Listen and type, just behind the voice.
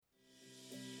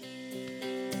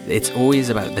it's always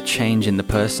about the change in the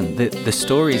person. The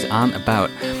stories aren't about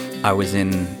I was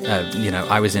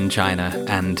in China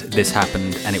and this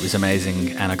happened and it was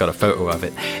amazing and I got a photo of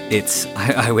it. It's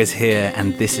I was here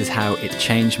and this is how it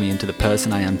changed me into the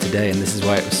person I am today, and this is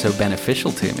why it was so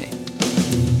beneficial to me.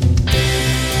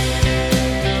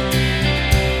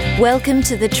 Welcome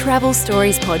to the Travel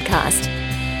Stories Podcast,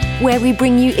 where we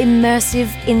bring you immersive,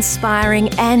 inspiring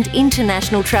and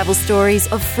international travel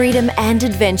stories of freedom and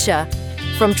adventure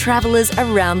from travellers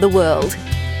around the world.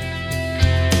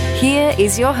 Here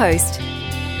is your host,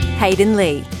 Hayden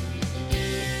Lee.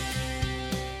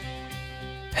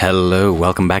 Hello,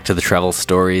 welcome back to the Travel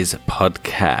Stories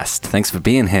Podcast. Thanks for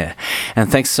being here.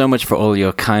 And thanks so much for all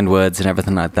your kind words and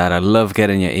everything like that. I love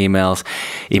getting your emails.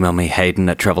 Email me, Hayden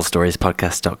at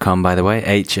travelstoriespodcast.com, by the way,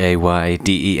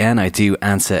 Hayden. I do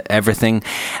answer everything,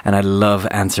 and I love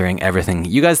answering everything.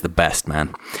 You guys are the best,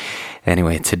 man.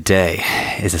 Anyway, today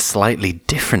is a slightly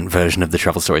different version of the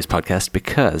Travel Stories Podcast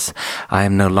because I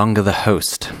am no longer the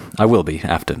host. I will be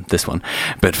after this one,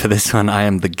 but for this one, I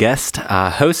am the guest.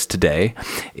 Our host today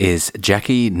is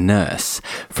Jackie Nurse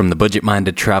from The Budget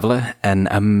Minded Traveler, an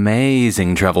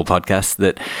amazing travel podcast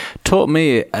that taught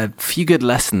me a few good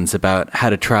lessons about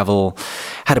how to travel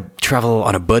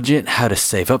on a budget, how to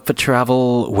save up for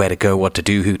travel, where to go, what to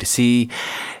do, who to see.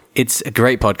 It's a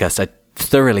great podcast. I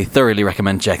thoroughly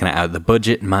recommend checking it out, The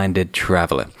Budget Minded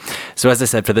Traveler. So as I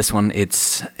said, for this one,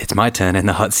 it's my turn in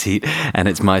the hot seat and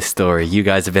it's my story. You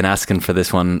guys have been asking for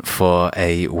this one for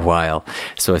a while,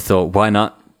 so I thought, why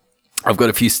not? I've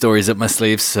got a few stories up my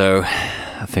sleeve, so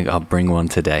I think I'll bring one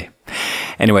today.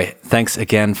 Anyway, thanks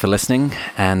again for listening,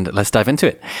 and let's dive into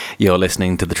it. You're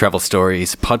listening to the Travel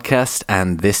Stories Podcast,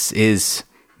 and this is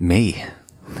me,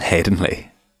 Hayden Lee.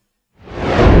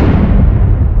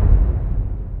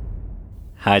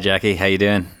 Hi, Jackie. How you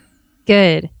doing?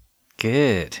 Good.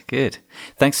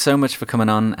 Thanks so much for coming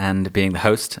on and being the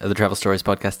host of the Travel Stories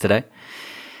Podcast today.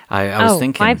 I was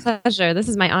thinking... my pleasure. This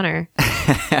is my honor.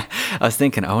 I was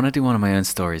thinking, I want to do one of my own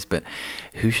stories, but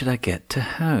who should I get to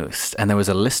host? And there was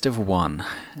a list of one,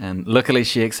 and luckily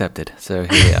she accepted. So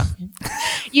here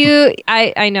we are.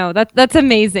 I know. That's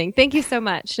amazing. Thank you so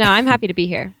much. No, I'm happy to be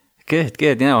here. Good.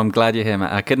 Yeah, I'm glad you're here,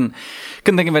 Matt. I couldn't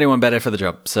think of anyone better for the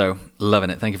job, so loving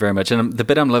it. Thank you very much. And the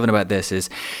bit I'm loving about this is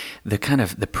the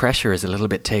pressure is a little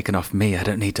bit taken off me. I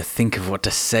don't need to think of what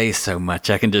to say so much.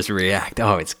 I can just react.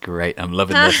 Oh, it's great. I'm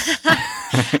loving this.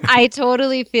 I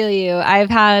totally feel you. I've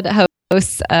had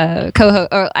hosts, co-host,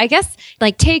 or I guess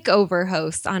like takeover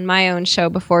hosts on my own show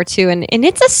before too, and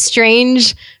it's a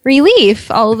strange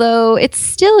relief, although it's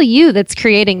still you that's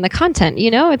creating the content. You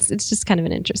know, it's just kind of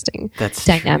an interesting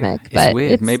dynamic. True. It's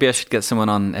weird. Maybe I should get someone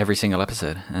on every single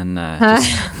episode and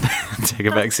just take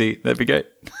a back seat. That'd be great.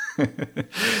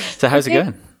 So how's it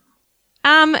going?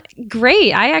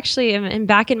 Great. I actually am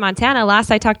back in Montana. Last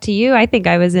I talked to you, I think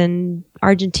I was in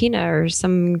Argentina or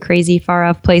some crazy far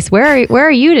off place. Where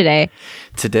are you today?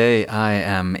 Today I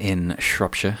am in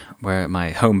Shropshire, where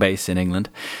my home base in England.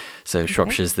 So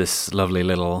Shropshire's this lovely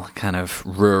little kind of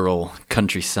rural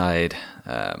countryside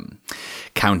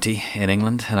county in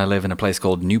England, and I live in a place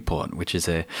called Newport, which is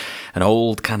an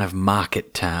old kind of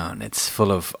market town. It's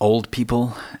full of old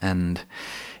people and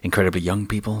incredibly young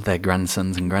people, their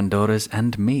grandsons and granddaughters,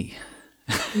 and me.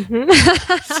 Mm-hmm.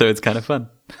 So it's kind of fun.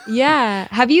 Yeah.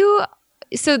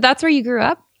 So that's where you grew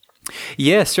up?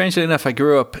 Yeah, strangely enough, I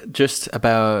grew up just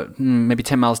about maybe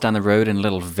 10 miles down the road in a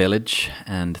little village,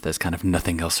 and there's kind of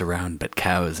nothing else around but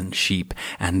cows and sheep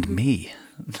and me.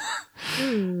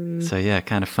 So yeah,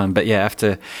 kind of fun. But yeah,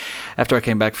 after I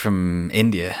came back from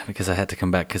India, because I had to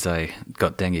come back because I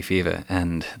got dengue fever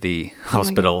and the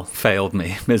hospital failed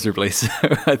me miserably. So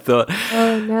I thought,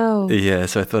 oh no. Yeah,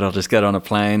 so I thought I'll just get on a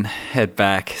plane, head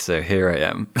back. So here I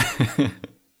am.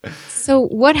 So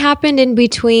what happened in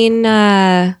between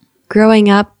growing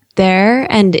up there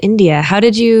and India? How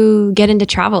did you get into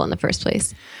travel in the first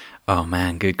place? Oh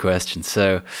man, good question.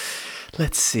 So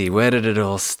let's see, where did it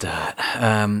all start?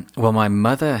 Well, my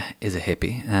mother is a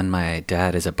hippie and my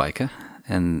dad is a biker,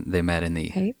 and they met in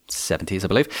the 70s, I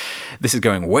believe. This is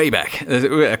going way back.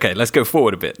 Okay, let's go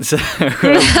forward a bit. So,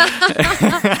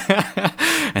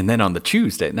 and then on the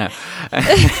Tuesday, now.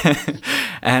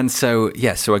 And so,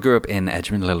 so I grew up in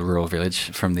Edgemont, a little rural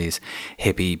village, from these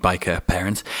hippie biker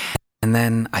parents. And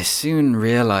then I soon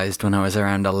realized when I was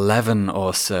around 11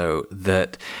 or so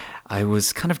that I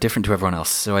was kind of different to everyone else.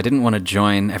 So I didn't want to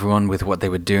join everyone with what they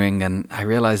were doing. And I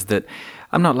realized that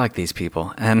I'm not like these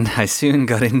people. And I soon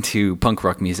got into punk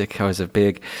rock music. I was a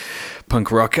big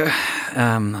punk rocker.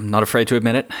 I'm not afraid to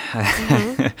admit it.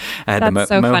 Mm-hmm. I had That's the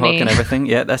so mohawk funny. and everything.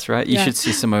 Yeah, that's right. You Yeah. should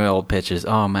see some of my old pictures.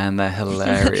 Oh, man, they're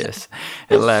hilarious.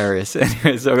 Hilarious.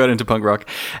 Anyway, so I got into punk rock.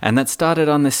 And that started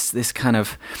on this kind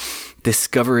of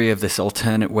discovery of this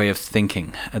alternate way of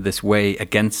thinking, this way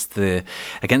against the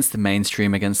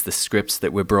mainstream, against the scripts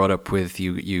that we're brought up with.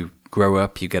 You grow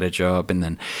up, you get a job, and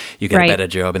then you get Right. a better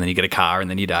job, and then you get a car, and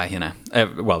then you die.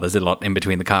 Well, there's a lot in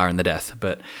between the car and the death,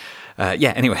 but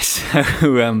yeah. Anyway, so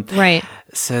Right.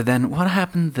 so then what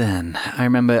happened then? I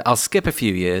remember, I'll skip a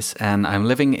few years, and I'm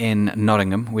living in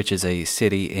Nottingham, which is a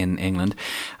city in England.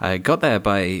 I got there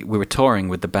we were touring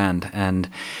with the band, and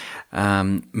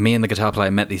me and the guitar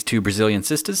player met these two Brazilian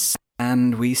sisters,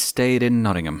 and we stayed in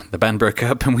Nottingham. The band broke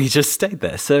up, and we just stayed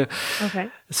there. So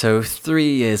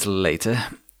 3 years later,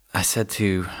 I said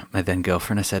to my then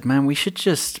girlfriend, I said, man, we should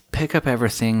just pick up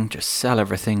everything, just sell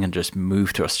everything, and just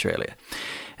move to Australia.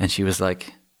 And she was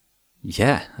like,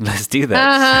 yeah, let's do that.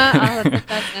 Oh, that's the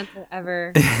best answer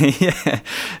ever. Yeah,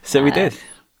 so we did.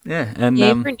 Yeah, and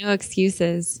Gave her no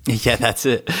excuses. yeah, that's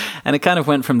it. And it kind of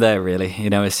went from there, really.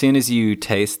 As soon as you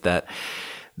taste that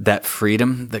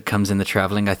freedom that comes in the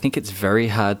traveling, I think it's very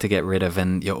hard to get rid of,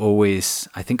 and you're always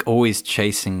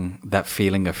chasing that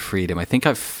feeling of freedom. I think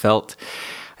I've felt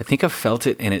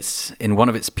it in one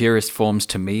of its purest forms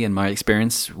to me in my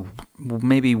experience,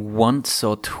 maybe once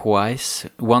or twice.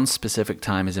 One specific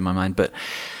time is in my mind, but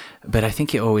I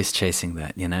think you're always chasing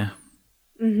that,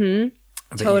 Mm-hmm.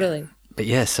 But Totally. But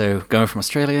yeah, so going from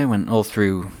Australia, went all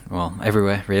through, well,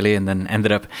 everywhere really, and then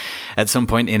ended up at some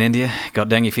point in India, got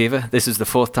dengue fever. This was the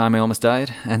 4th time I almost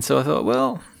died. And so I thought,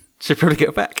 well, should probably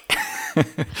go back.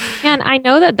 And I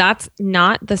know that that's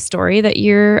not the story that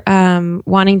you're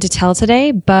wanting to tell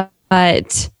today, but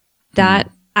that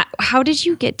how did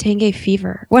you get dengue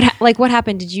fever? What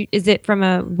happened? Was it from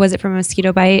a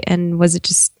mosquito bite, and was it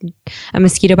just a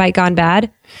mosquito bite gone bad?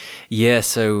 Yeah,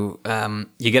 so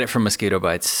you get it from mosquito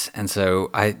bites, and so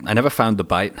I never found the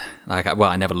bite.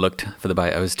 I never looked for the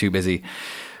bite. I was too busy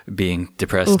being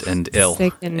depressed and ill.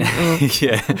 Sick and,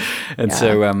 yeah, and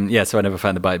Yeah. so I never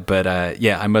found the bite. But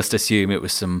I must assume it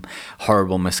was some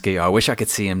horrible mosquito. I wish I could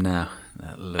see him now.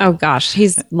 Oh gosh,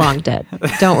 he's long dead.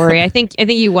 Don't worry. I think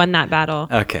you won that battle.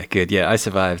 Okay, good. Yeah, I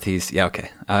survived. Okay.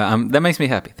 That makes me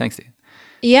happy. Thanks, dude.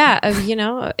 Yeah,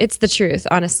 it's the truth,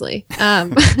 honestly.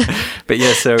 But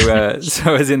yeah, so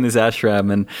I was in this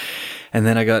ashram, and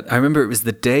then I remember it was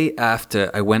the day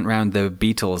after I went round the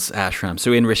Beatles ashram.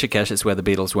 So in Rishikesh, it's where the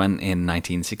Beatles went in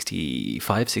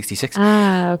 1965, 66.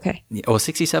 Ah, okay. Or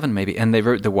 67 maybe. And they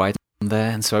wrote the White Album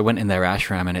there. And so I went in their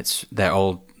ashram, and it's their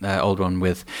old one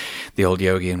with the old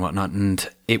yogi and whatnot. And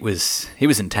it was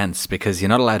intense because you're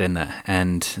not allowed in there.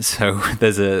 And so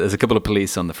there's a couple of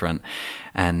police on the front,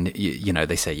 and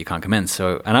they say you can't come in.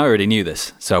 So, and I already knew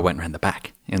this, so I went around the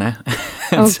back, And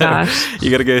oh, so gosh. you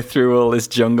got to go through all this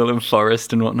jungle and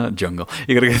forest and whatnot. Jungle.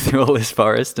 You got to go through all this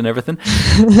forest and everything.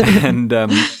 and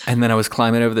then I was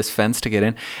climbing over this fence to get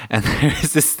in. And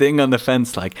there's this thing on the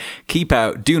fence like, keep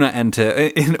out, do not enter,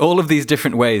 in all of these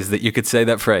different ways that you could say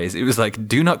that phrase. It was like,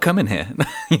 do not come in here.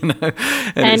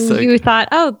 And like, you thought,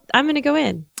 oh, I'm going to go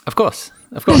in. Of course.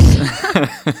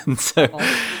 And so,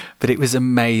 but it was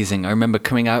amazing. I remember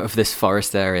coming out of this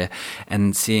forest area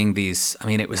and seeing these. I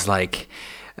mean, it was like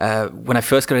when I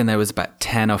first got in, there was about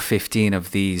 10 or 15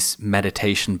 of these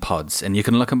meditation pods, and you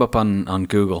can look them up on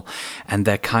Google. And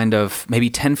they're kind of maybe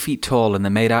 10 feet tall, and they're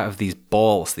made out of these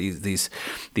balls, these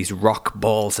rock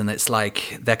balls, and it's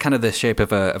like they're kind of the shape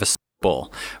of a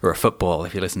ball or a football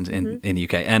if you listen in the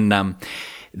UK. And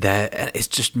it's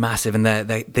just massive, and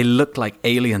they look like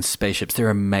alien spaceships. They're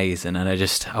amazing, and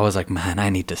I was like, man, I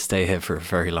need to stay here for a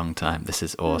very long time. This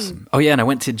is awesome. Oh yeah, and I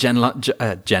went to John Lennon's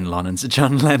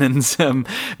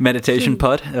meditation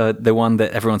pod, the one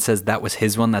that everyone says that was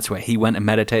his one. That's where he went and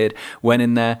meditated. Went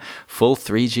in there, full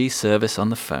 3G service on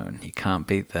the phone. You can't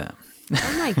beat that.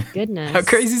 Oh my goodness. How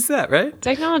crazy is that, right?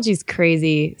 Technology's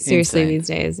crazy, seriously, Insane. these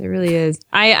days. It really is.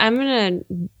 I'm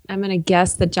gonna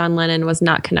guess that John Lennon was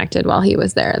not connected while he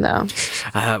was there, though.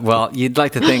 Well, you'd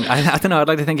like to think. I don't know. I'd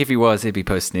like to think if he was, he'd be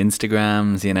posting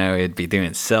Instagrams. He'd be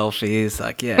doing selfies.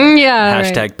 Like, yeah,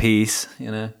 hashtag right. peace.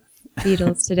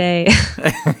 Beatles today.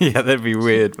 Yeah, that'd be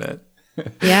weird, man.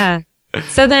 Yeah.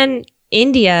 So then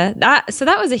India. That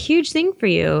was a huge thing for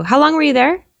you. How long were you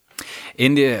there?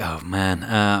 India. Oh man,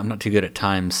 I'm not too good at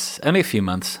times. Only a few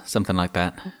months, something like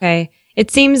that. Okay. It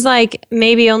seems like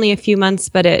maybe only a few months,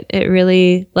 but it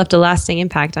really left a lasting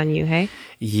impact on you, hey?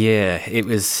 Yeah, it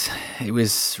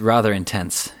was rather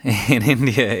intense in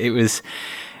India. It was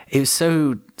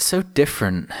so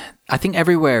different. I think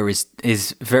everywhere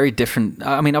is very different.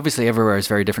 I mean, obviously everywhere is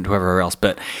very different to everywhere else,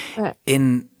 but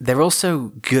they're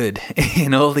also good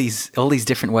in all these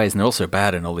different ways, and they're also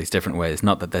bad in all these different ways.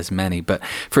 Not that there's many, but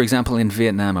for example, in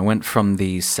Vietnam, I went from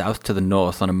the south to the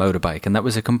north on a motorbike, and that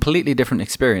was a completely different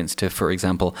experience to, for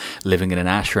example, living in an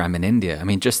ashram in India. I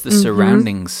mean, just the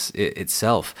surroundings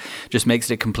itself just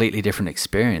makes it a completely different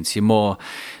experience. You're more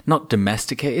not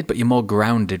domesticated, but you're more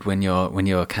grounded when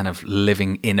you're kind of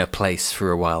living in a place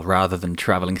for a while, rather than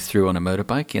traveling through on a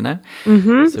motorbike, you know?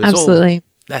 So absolutely.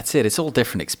 That's it. It's all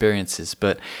different experiences,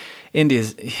 but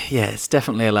India's, it's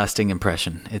definitely a lasting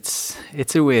impression. It's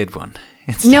a weird one.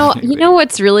 You know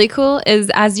what's really cool is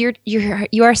as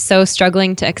you are so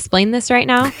struggling to explain this right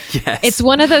now. Yes. It's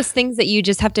one of those things that you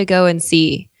just have to go and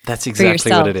see. That's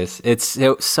exactly what it is. It's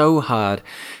so hard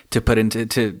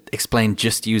to explain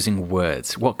just using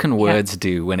words. What can words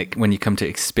do when you come to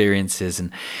experiences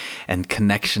and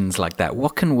connections like that?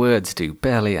 What can words do?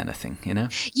 Barely anything, you know?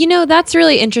 You know, that's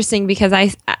really interesting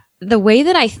because the way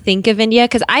that I think of India,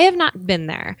 because I have not been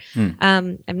there.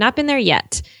 I've not been there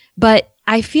yet, but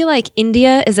I feel like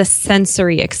India is a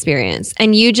sensory experience,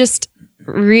 and you just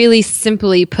really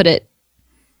simply put it.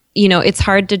 You know, it's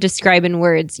hard to describe in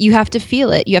words. You have to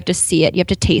feel it. You have to see it. You have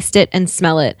to taste it and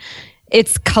smell it.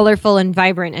 It's colorful and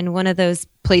vibrant, and one of those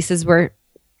places where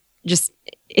just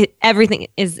everything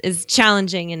is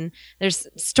challenging, and there's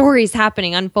stories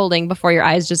happening, unfolding before your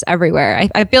eyes, just everywhere.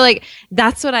 I feel like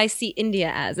that's what I see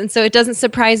India as, and so it doesn't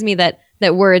surprise me that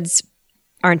words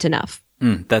aren't enough.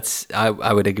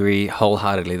 I would agree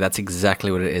wholeheartedly. That's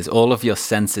exactly what it is. All of your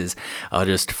senses are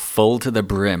just full to the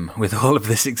brim with all of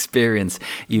this experience.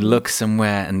 You look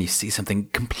somewhere and you see something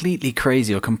completely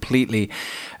crazy or completely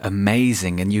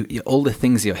amazing, and you all the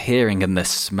things you're hearing, and the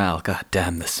smell. God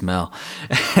damn, the smell!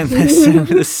 And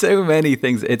there's so many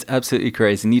things. It's absolutely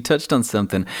crazy. And you touched on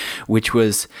something, which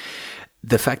was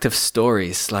the fact of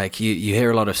stories. Like you hear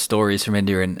a lot of stories from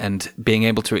India and being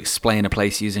able to explain a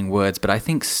place using words. But I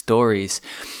think stories,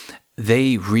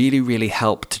 they really, really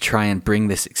help to try and bring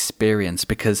this experience,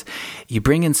 because you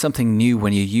bring in something new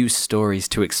when you use stories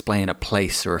to explain a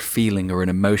place or a feeling or an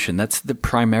emotion. That's the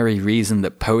primary reason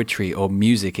that poetry or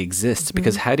music exists,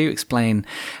 because how do you explain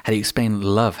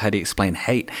love? How do you explain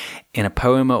hate? In a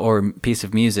poem or a piece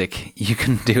of music, you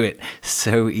can do it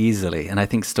so easily. And I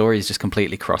think stories just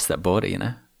completely cross that border, you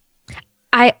know?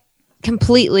 I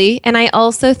completely. And I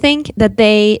also think that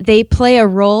they play a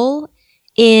role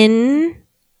in,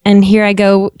 and here I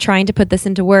go trying to put this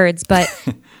into words, but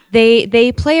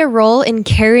they play a role in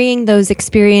carrying those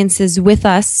experiences with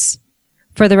us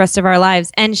for the rest of our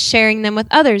lives and sharing them with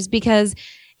others. Because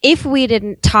if we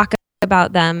didn't talk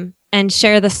about them and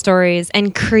share the stories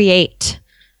and create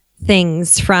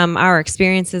things from our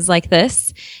experiences like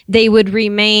this, they would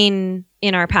remain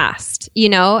in our past, you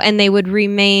know, and they would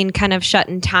remain kind of shut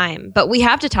in time. But we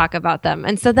have to talk about them.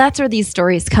 And so that's where these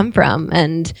stories come from.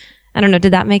 And I don't know,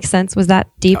 did that make sense? Was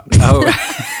that deep? Oh.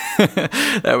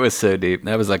 That was so deep.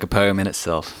 That was like a poem in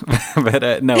itself.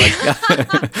 But no,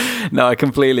 I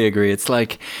completely agree. It's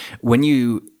like when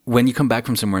you come back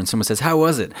from somewhere and someone says, "How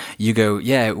was it?" You go,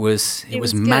 "Yeah, it was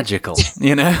magical."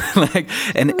 You know, like,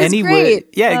 and any word,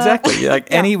 exactly.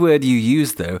 Like any word you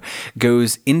use though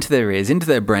goes into their ears, into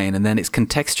their brain, and then it's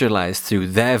contextualized through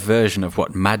their version of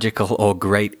what magical or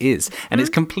great is, and it's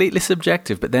completely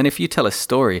subjective. But then if you tell a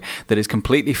story that is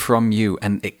completely from you,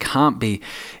 and it can't be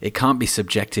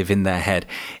subjective in their head.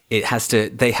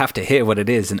 They have to hear what it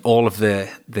is, and all of the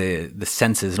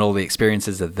senses and all the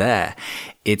experiences are there.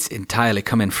 It's entirely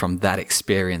coming from that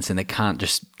experience, and it can't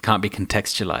be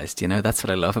contextualized. You know, that's what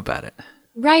I love about it.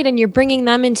 Right, and you're bringing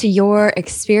them into your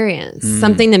experience,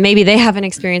 something that maybe they haven't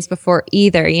experienced before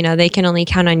either. You know, they can only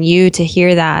count on you to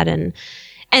hear that, and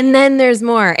then there's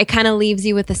more. It kind of leaves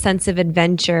you with a sense of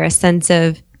adventure, a sense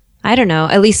of, I don't know,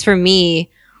 at least for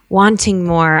me, wanting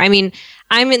more. I mean,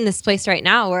 I'm in this place right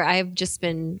now where I've just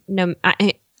been, I'm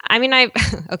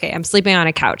sleeping on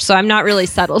a couch, so I'm not really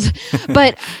settled,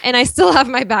 and I still have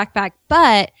my backpack,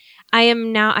 but I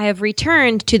have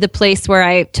returned to the place where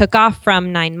I took off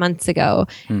from 9 months ago,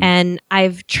 and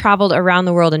I've traveled around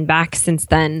the world and back since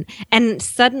then. And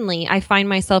suddenly I find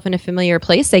myself in a familiar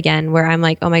place again where I'm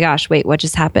like, oh my gosh, wait, what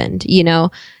just happened? You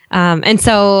know? And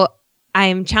so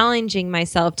I'm challenging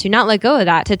myself to not let go of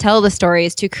that, to tell the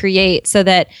stories, to create, so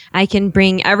that I can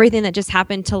bring everything that just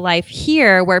happened to life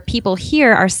here, where people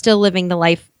here are still living the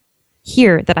life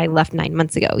here that I left 9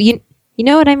 months ago. You You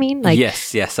know what I mean? Like,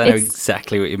 yes, I know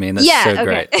exactly what you mean. That's so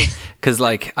great. Okay. Because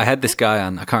like I had this guy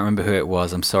on, I can't remember who it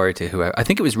was. I'm sorry to whoever. I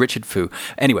think it was Richard Fu.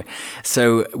 Anyway,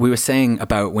 so we were saying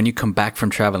about when you come back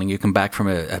from traveling, you come back from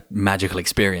a magical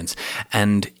experience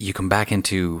and you come back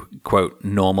into, quote,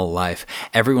 normal life.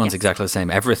 Everyone's exactly the same.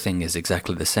 Everything is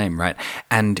exactly the same, right?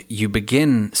 And you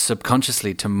begin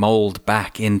subconsciously to mold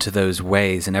back into those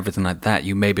ways and everything like that.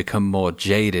 You may become more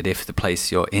jaded if the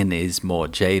place you're in is more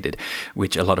jaded,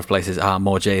 which a lot of places are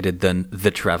more jaded than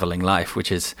the traveling life,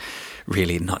 which is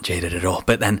really not jaded at all.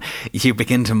 But then you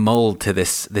begin to mold to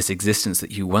this existence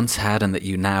that you once had and that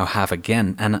you now have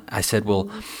again. And I said, well,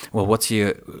 what's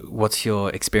your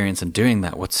experience in doing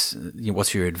that? What's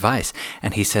your advice?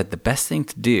 And he said the best thing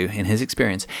to do in his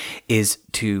experience is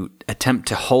to attempt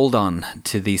to hold on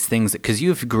to these things, because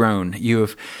you've grown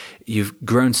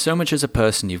so much as a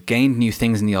person, you've gained new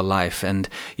things in your life, and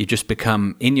you just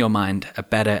become, in your mind, a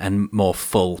better and more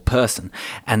full person.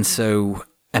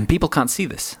 And people can't see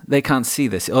this. They can't see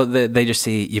this. Or they just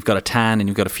see you've got a tan and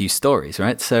you've got a few stories,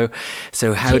 right? So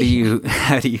how do you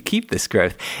keep this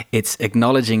growth? It's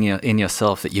acknowledging in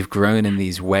yourself that you've grown in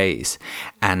these ways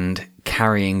and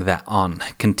carrying that on,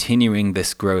 continuing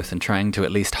this growth and trying to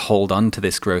at least hold on to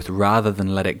this growth rather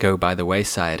than let it go by the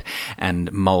wayside and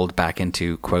mold back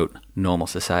into, quote, normal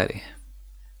society.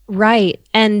 Right.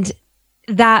 And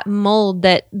that mold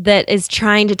that is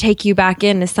trying to take you back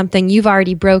in is something you've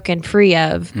already broken free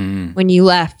of when you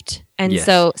left. And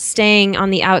so staying on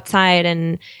the outside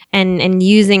and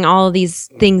using all of these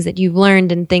things that you've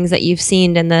learned and things that you've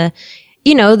seen and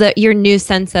your new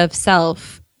sense of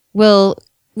self will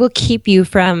keep you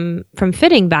from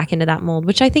fitting back into that mold,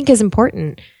 which I think is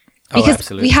important. Because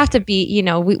we have to be,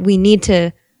 we need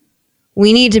to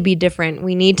be different.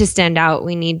 We need to stand out.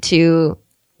 We need to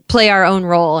play our own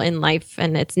role in life,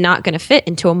 and it's not going to fit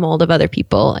into a mold of other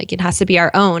people. Like, it has to be our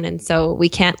own. And so we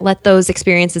can't let those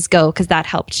experiences go, because that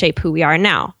helped shape who we are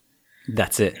now.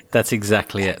 That's it. That's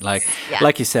exactly it. Like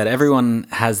you said, everyone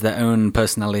has their own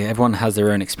personality. Everyone has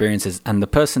their own experiences, and the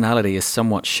personality is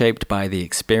somewhat shaped by the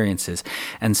experiences.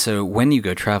 And so when you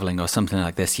go traveling or something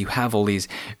like this, you have all these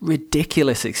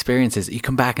ridiculous experiences that you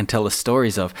come back and tell the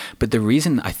stories of. But the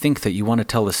reason I think that you want to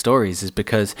tell the stories is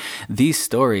because these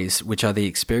stories, which are the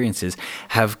experiences,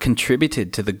 have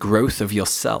contributed to the growth of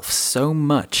yourself so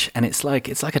much. And it's like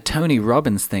a Tony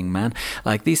Robbins thing, man.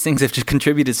 Like, these things have just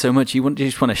contributed so much. You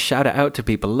just want to shout it out to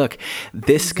people. Look,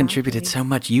 this contributed so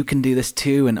much. You can do this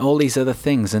too, and all these other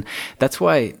things. And that's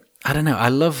why, I don't know, I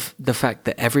love the fact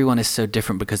that everyone is so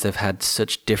different because they've had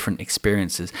such different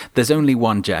experiences. There's only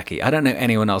one Jackie. I don't know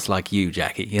anyone else like you,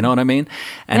 Jackie. You know what I mean?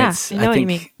 And I think what you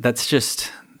mean.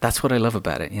 That's what I love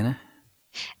about it,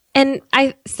 And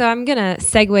so I'm going to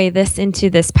segue this into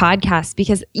this podcast,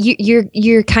 because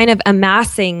you're kind of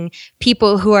amassing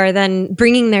people who are then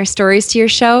bringing their stories to your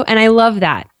show. And I love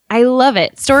that. I love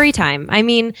it. Story time. I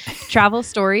mean, travel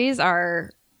stories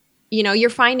are, you're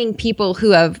finding people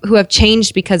who have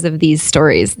changed because of these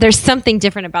stories. There's something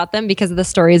different about them because of the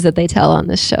stories that they tell on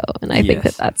this show. And I think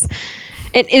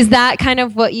is that kind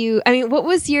of what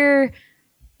was your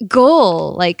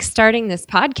goal, like, starting this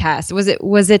podcast?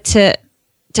 Was it to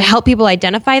help people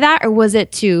identify that, or was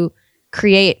it to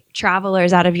create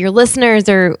travelers out of your listeners,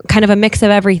 or kind of a mix of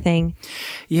everything?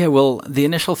 Yeah, well, the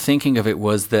initial thinking of it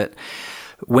was that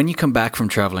when you come back from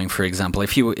traveling, for example,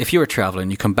 if you're a traveler and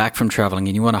you come back from traveling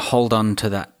and you want to hold on to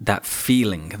that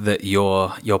feeling that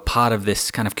you're part of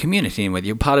this kind of community, and whether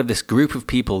you're part of this group of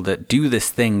people that do this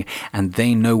thing and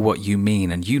they know what you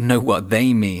mean and you know what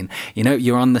they mean,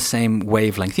 you're on the same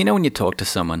wavelength. When you talk to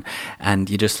someone and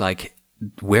you're just like,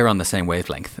 we're on the same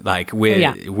wavelength, like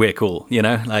we're cool,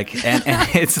 like, and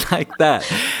it's like that.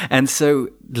 And so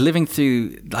living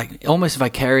through, like, almost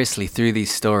vicariously through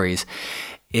these stories,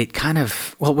 it kind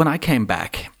of, when I came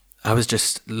back, I was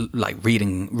just like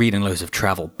reading loads of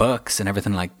travel books and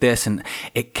everything like this, and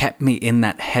it kept me in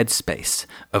that headspace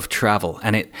of travel,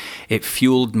 and it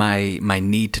fueled my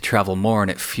need to travel more,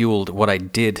 and it fueled what I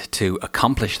did to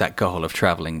accomplish that goal of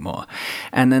traveling more.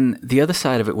 And then the other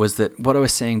side of it was that what I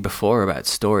was saying before about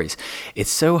stories,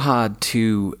 it's so hard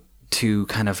to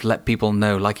kind of let people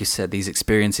know, like you said, these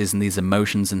experiences and these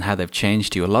emotions and how they've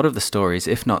changed you. A lot of the stories,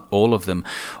 if not all of them,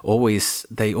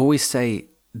 they always say,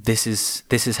 this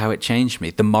is how it changed me.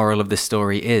 The moral of this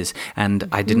story is, and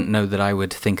I didn't know that I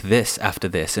would think this after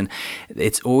this. And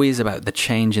it's always about the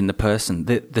change in the person.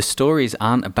 The stories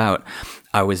aren't about,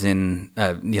 I was in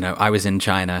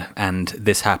China and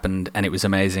this happened and it was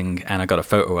amazing and I got a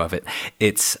photo of it.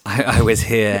 It's, I was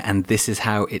here and this is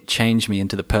how it changed me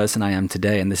into the person I am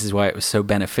today. And this is why it was so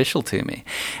beneficial to me.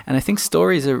 And I think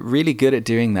stories are really good at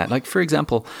doing that. Like, for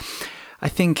example, I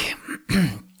think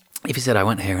if you said, I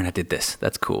went here and I did this,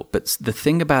 that's cool. But the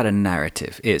thing about a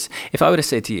narrative is, if I were to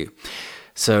say to you,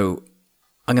 so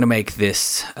I'm going to make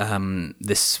this,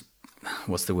 this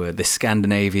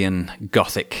Scandinavian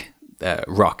Gothic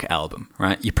rock album,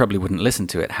 right? You probably wouldn't listen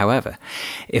to it. However,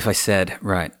 if I said,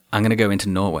 right, I'm going to go into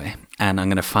Norway and I'm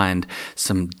going to find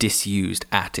some disused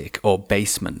attic or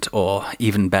basement, or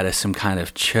even better, some kind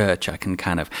of church I can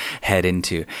kind of head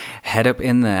into, head up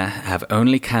in there, have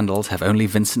only candles, have only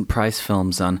Vincent Price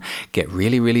films on, get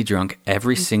really, really drunk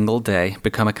every single day,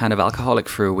 become a kind of alcoholic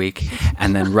for a week,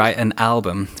 and then write an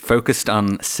album focused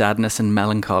on sadness and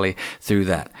melancholy through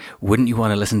that. Wouldn't you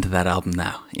want to listen to that album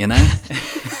now, you know?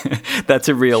 That's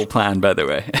a real plan, by the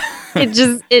way.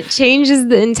 It changes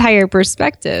the entire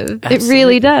perspective. Absolutely. It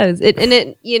really does.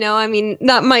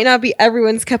 That might not be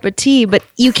everyone's cup of tea, but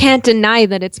you can't deny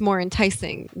that it's more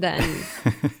enticing than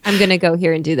I'm going to go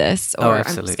here and do this, or I'm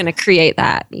just going to create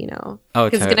that, because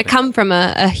it's going to come from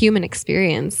a human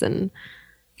experience. And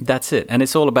that's it. And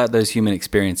it's all about those human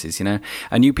experiences,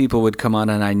 I knew people would come on,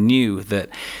 and I knew that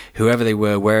whoever they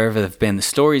were, wherever they've been, the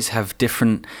stories have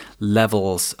different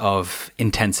levels of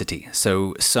intensity.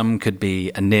 So some could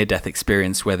be a near-death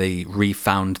experience where they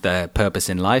refound their purpose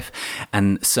in life,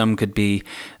 and some could be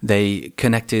they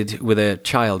connected with a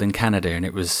child in Canada and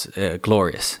it was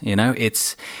glorious.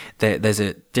 There's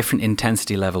a different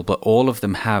intensity level, but all of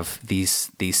them have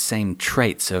these same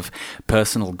traits of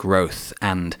personal growth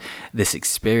and this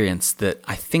experience that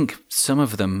I think some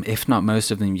of them, if not most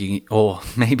of them, or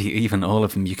maybe even all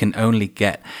of them, you can only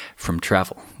get from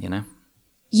travel,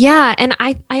 Yeah, and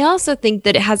I also think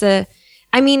that it has this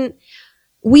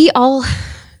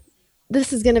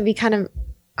is going to be kind of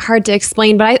hard to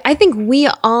explain, but I think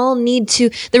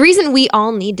the reason we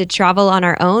all need to travel on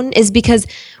our own is because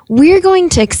we're going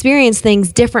to experience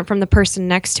things different from the person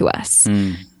next to us.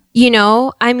 When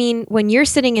you're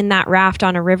sitting in that raft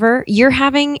on a river, you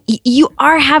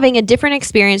are having a different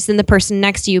experience than the person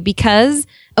next to you because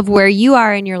of where you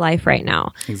are in your life right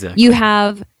now. Exactly. You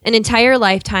have an entire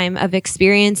lifetime of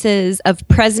experiences, of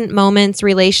present moments,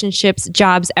 relationships,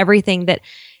 jobs, everything that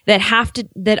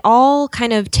all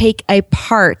kind of take a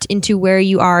part into where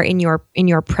you are in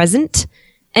your present.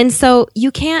 And so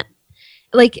you can't,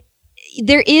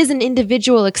 there is an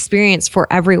individual experience for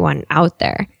everyone out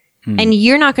there. And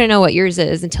you're not going to know what yours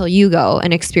is until you go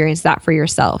and experience that for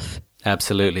yourself.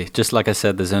 Absolutely. Just like I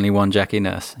said, there's only one Jackie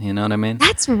Nurse. You know what I mean?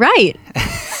 That's right.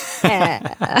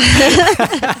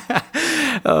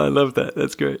 Oh, I love that.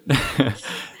 That's great.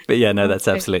 But yeah, no, that's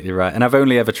absolutely right. And I've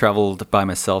only ever traveled by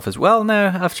myself as well.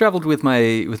 No, I've traveled with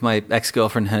my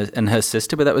ex-girlfriend and her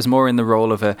sister, but that was more in the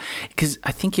role of because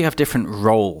I think you have different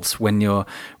roles when you're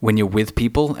with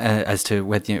people as to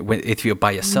whether if you're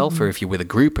by yourself or if you're with a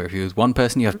group or if you're with one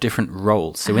person, you have different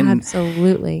roles. So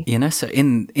absolutely, so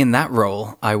in that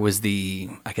role, I was the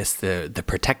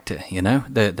protector,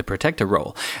 the protector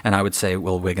role, and I would say,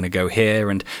 well, we're going to go here,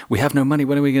 and we have no money.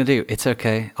 What are we going to do? It's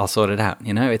okay, I'll sort it out.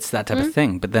 It's that type of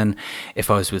thing. But then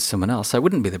if I was with someone else, I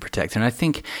wouldn't be the protector. And I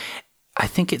think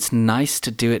it's nice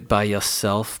to do it by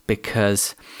yourself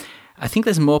because I think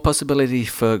there's more possibility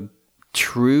for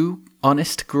true,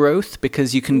 honest growth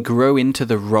because you can grow into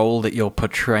the role that you're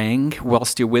portraying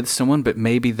whilst you're with someone, but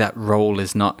maybe that role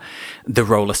is not the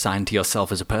role assigned to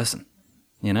yourself as a person,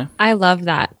 I love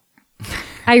that.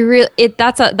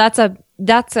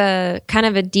 That's a kind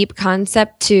of a deep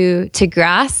concept to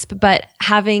grasp, but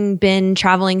having been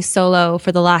traveling solo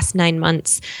for the last 9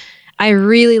 months, I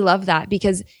really love that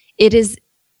because it is,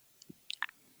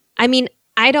 I'm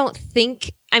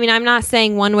not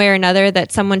saying one way or another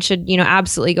that someone should,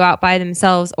 absolutely go out by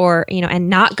themselves or, and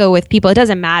not go with people. It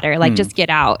doesn't matter. Just get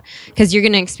out because you're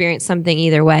going to experience something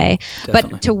either way.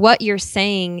 Definitely. But to what you're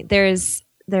saying, there's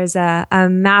a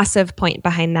massive point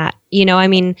behind that.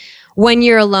 When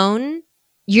you're alone,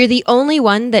 you're the only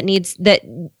one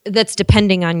that's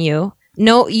depending on you.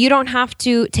 No, you don't have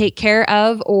to take care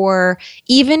of or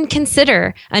even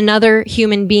consider another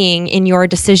human being in your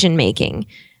decision making,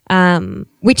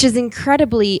 which is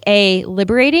incredibly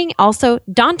liberating, also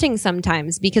daunting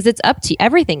sometimes because it's up to you.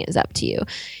 Everything is up to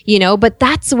you, but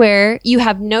that's where you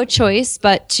have no choice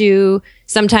but to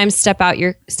sometimes step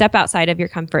outside of your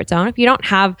comfort zone. If you don't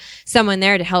have someone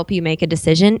there to help you make a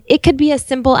decision, it could be as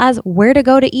simple as where to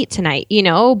go to eat tonight,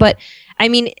 but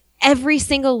every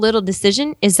single little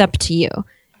decision is up to you.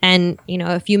 And,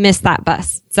 if you miss that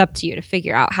bus, it's up to you to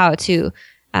figure out how to,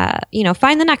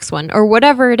 find the next one or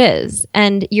whatever it is.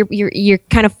 And you're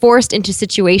kind of forced into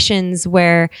situations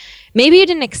where maybe you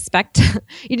didn't expect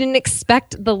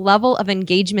the level of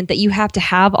engagement that you have to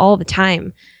have all the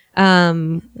time.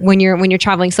 when you're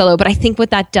traveling solo. But I think what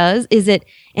that does is it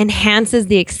enhances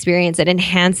the experience. It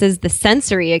enhances the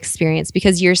sensory experience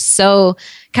because you're so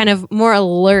kind of more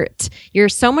alert. You're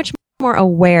so much more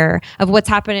aware of what's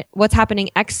happening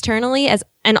externally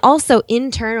and also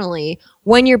internally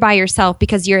when you're by yourself,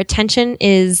 because your attention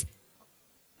is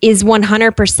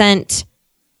 100%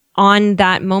 on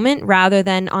that moment rather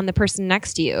than on the person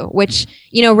next to you, which,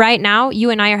 right now you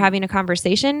and I are having a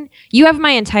conversation. You have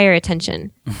my entire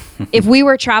attention. If we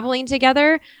were traveling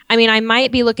together, I might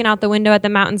be looking out the window at the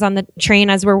mountains on the train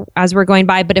as we're going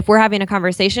by. But if we're having a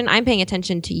conversation, I'm paying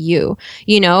attention to you,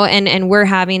 and we're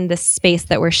having this space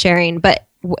that we're sharing. But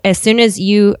as soon as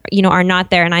you are not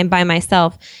there and I'm by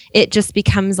myself, it just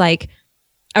becomes like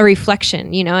a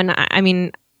reflection, and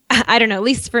I don't know, at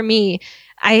least for me,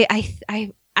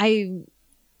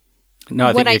 No,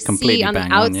 I what think I you're completely see on the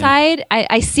bang outside,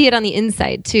 I see it on the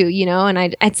inside too,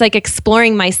 and it's like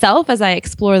exploring myself as I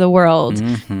explore the world.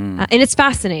 And it's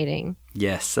fascinating.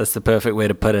 Yes, that's the perfect way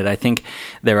to put it. I think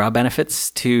there are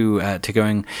benefits to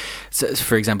going. So,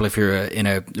 for example, if you're in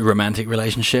a romantic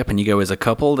relationship and you go as a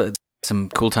couple, there's some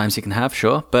cool times you can have,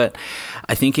 sure. But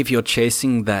I think if you're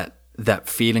chasing that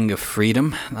feeling of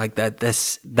freedom, like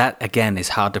that again is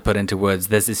hard to put into words.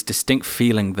 There's this distinct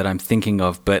feeling that I'm thinking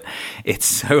of, but it's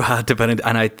so hard to put into.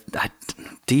 And I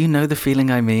do you know the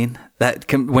feeling I mean?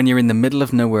 When you're in the middle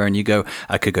of nowhere and you go,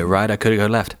 I could go right, I could go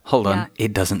left. Hold on,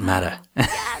 it doesn't matter.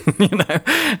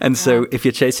 And so if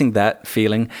you're chasing that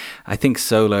feeling, I think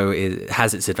solo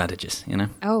has its advantages.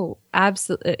 Oh,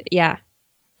 absolutely, yeah.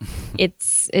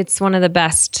 It's one of the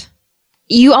best.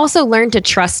 You also learn to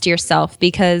trust yourself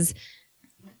because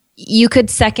you could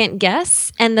second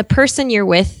guess, and the person you're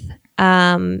with,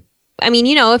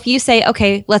 if you say,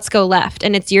 okay, let's go left,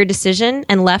 and it's your decision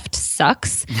and left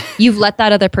sucks, you've let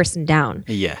that other person down.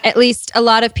 Yeah. At least a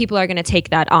lot of people are going to take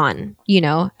that on,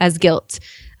 as guilt.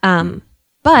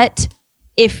 But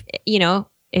if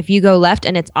you go left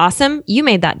and it's awesome, you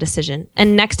made that decision.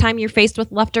 And next time you're faced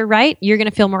with left or right, you're going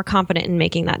to feel more confident in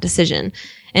making that decision.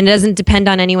 And it doesn't depend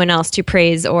on anyone else to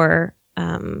praise or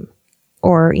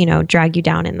drag you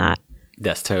down in that.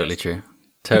 That's totally true.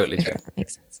 Totally true. That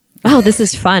makes sense. Oh, this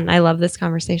is fun. I love this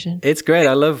conversation. It's great.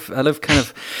 I love kind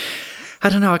of, I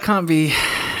don't know,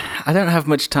 I don't have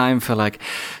much time for like,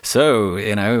 so,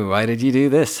 why did you do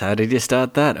this? How did you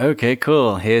start that? Okay,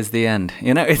 cool. Here's the end.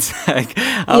 It's like,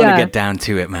 I want to get down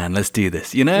to it, man. Let's do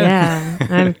this, Yeah,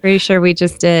 I'm pretty sure we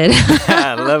just did.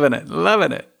 Loving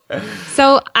it.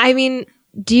 So,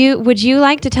 would you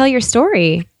like to tell your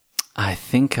story? I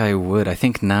think I would. I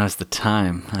think now's the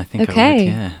time. I think I would.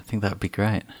 Yeah, I think that would be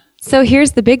great. So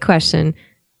here's the big question.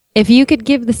 If you could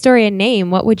give the story a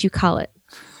name, what would you call it?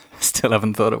 Still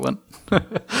haven't thought of one.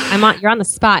 You're on the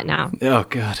spot now. Oh,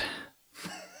 God.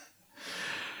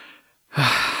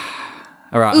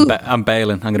 All right, I'm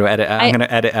bailing. I'm going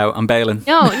to edit out. I'm bailing.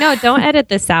 No, don't edit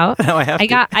this out. No, I have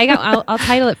to. I'll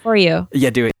title it for you.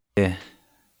 Yeah, do it. Yeah.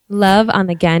 Love on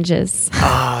the Ganges.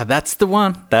 That's the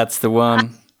one.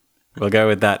 We'll go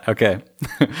with that. Okay.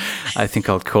 I think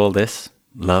I'll call this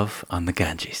Love on the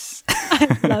Ganges.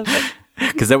 I love it.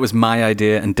 Because that was my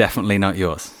idea and definitely not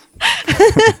yours.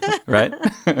 Right?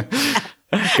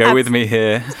 Go with me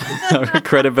here.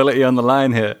 Credibility on the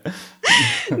line here.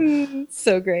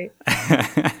 So great.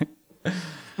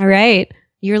 All right.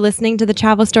 You're listening to the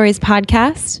Travel Stories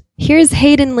podcast. Here's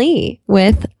Hayden Lee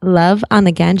with Love on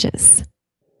the Ganges.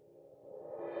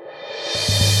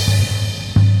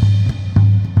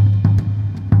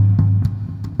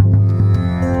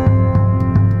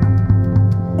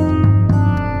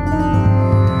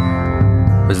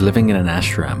 I was living in an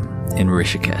ashram in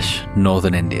Rishikesh,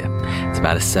 northern India. It's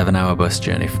about a 7-hour bus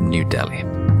journey from New Delhi.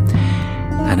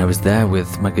 And I was there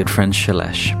with my good friend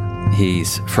Shailesh.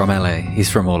 He's from LA. He's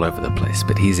from all over the place,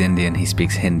 but he's Indian. He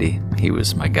speaks Hindi. He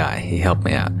was my guy. He helped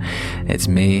me out. It's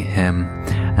me, him,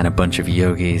 and a bunch of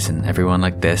yogis and everyone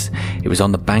like this. It was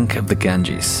on the bank of the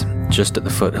Ganges, just at the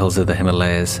foothills of the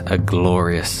Himalayas, a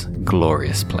glorious,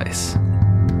 glorious place.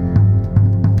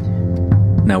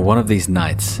 Now, one of these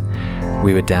nights,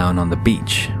 we were down on the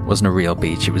beach. It wasn't a real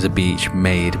beach. It was a beach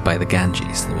made by the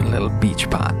Ganges. There was a little beach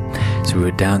part. So we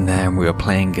were down there and we were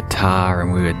playing guitar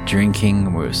and we were drinking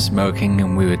and we were smoking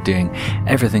and we were doing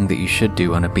everything that you should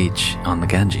do on a beach on the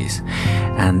Ganges.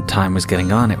 And time was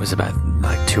getting on. It was about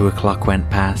like 2 o'clock went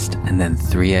past, and then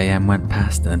 3 a.m. went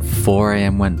past, and then 4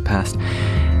 a.m. went past.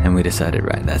 And we decided,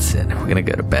 right, that's it. We're going to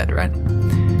go to bed, right?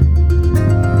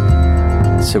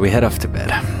 So we head off to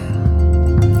bed.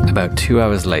 About 2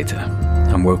 hours later,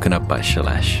 I'm woken up by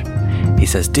Shailesh. He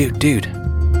says, dude,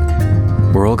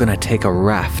 we're all going to take a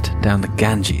raft down the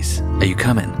Ganges. Are you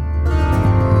coming?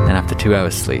 And after 2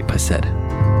 hours sleep, I said,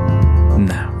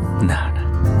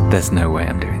 no, there's no way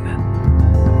I'm doing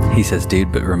that. He says,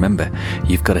 dude, but remember,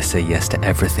 you've got to say yes to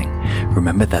everything.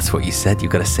 Remember, that's what you said,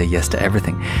 you've got to say yes to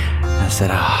everything. I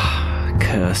said,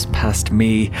 curse past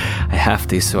me, I have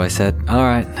to. So I said, all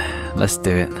right, let's do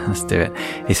it.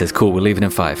 He says, cool, we're leaving in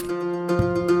 5.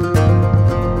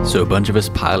 So a bunch of us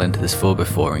pile into this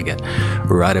 4x4 and get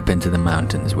right up into the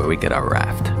mountains where we get our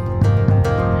raft.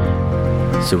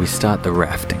 So we start the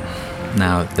rafting.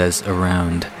 Now there's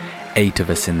around 8 of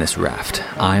us in this raft.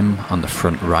 I'm on the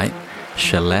front right,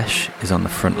 Shailesh is on the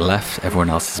front left, everyone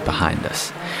else is behind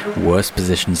us. Worst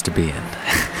positions to be in.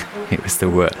 It was the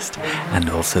worst, and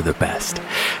also the best.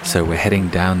 So we're heading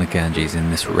down the Ganges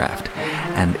in this raft,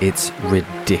 and it's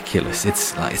ridiculous. It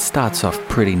starts off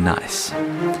pretty nice,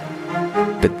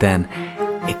 but then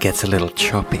it gets a little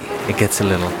choppy. It gets a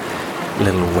little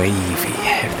wavy.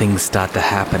 Things start to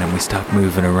happen, and we start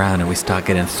moving around, and we start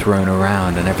getting thrown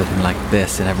around, and everything like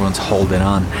this, and everyone's holding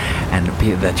on, and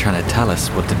they're trying to tell us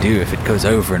what to do if it goes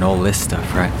over and all this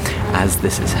stuff, right? As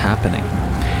this is happening,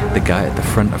 the guy at the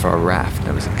front of our raft,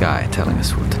 there was a guy telling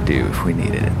us what to do if we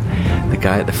needed it. The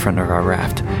guy at the front of our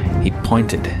raft, he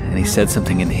pointed and he said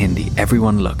something in Hindi.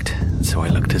 Everyone looked, and so I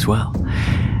looked as well.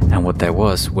 And what there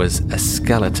was a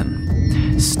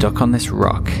skeleton stuck on this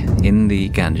rock in the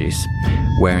Ganges,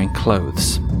 wearing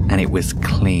clothes, and it was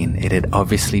clean. It had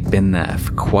obviously been there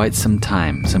for quite some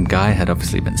time. Some guy had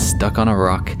obviously been stuck on a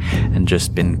rock and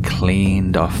just been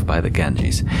cleaned off by the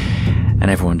Ganges. And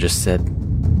everyone just said,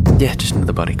 yeah, just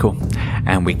another body, cool.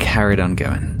 And we carried on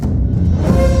going.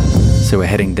 So we're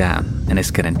heading down, and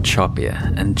it's getting choppier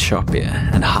and choppier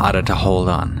and harder to hold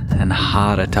on and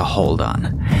harder to hold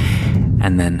on.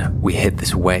 And then we hit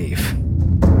this wave.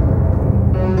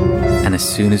 And as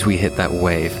soon as we hit that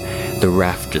wave, the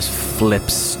raft just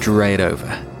flips straight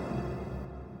over.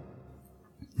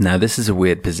 Now this is a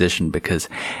weird position because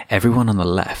everyone on the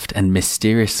left and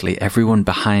mysteriously everyone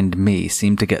behind me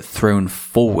seemed to get thrown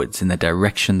forwards in the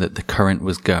direction that the current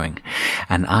was going.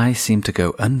 And I seemed to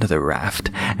go under the raft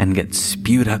and get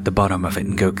spewed out the bottom of it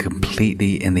and go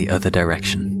completely in the other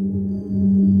direction.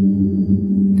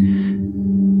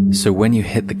 So when you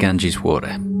hit the Ganges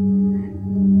water,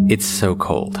 it's so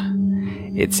cold.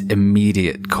 It's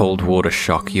immediate cold water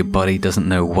shock. Your body doesn't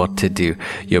know what to do.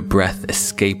 Your breath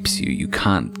escapes you. You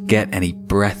can't get any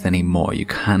breath anymore. You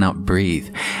cannot breathe.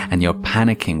 And you're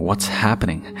panicking. What's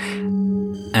happening?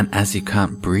 And as you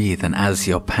can't breathe and as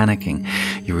you're panicking,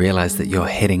 you realize that you're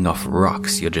hitting off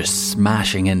rocks. You're just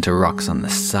smashing into rocks on the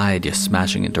side. You're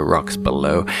smashing into rocks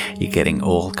below. You're getting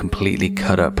all completely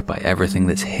cut up by everything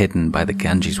that's hidden by the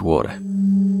Ganges water.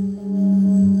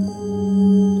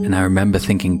 And I remember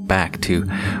thinking back to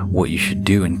what you should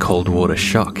do in cold water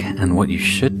shock. And what you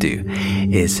should do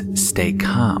is stay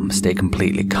calm, stay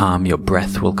completely calm. Your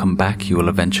breath will come back. You will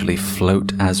eventually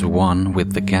float as one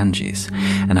with the Ganges.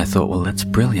 And I thought, well, that's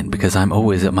brilliant because I'm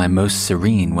always at my most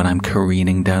serene when I'm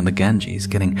careening down the Ganges,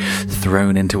 getting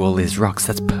thrown into all these rocks.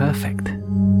 That's perfect.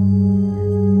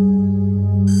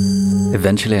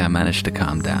 Eventually I managed to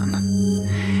calm down.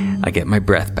 I get my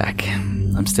breath back.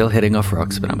 I'm still hitting off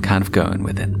rocks, but I'm kind of going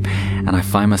with it. And I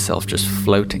find myself just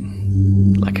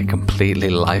floating like a completely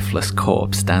lifeless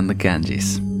corpse down the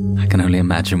Ganges. I can only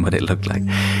imagine what it looked like.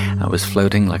 I was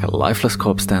floating like a lifeless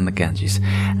corpse down the Ganges,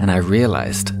 and I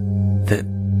realized that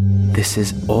this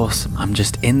is awesome. I'm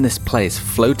just in this place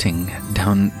floating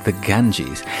down the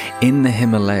Ganges in the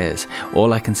Himalayas.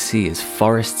 All I can see is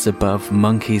forests above,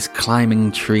 monkeys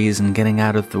climbing trees and getting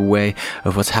out of the way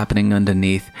of what's happening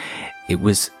underneath. It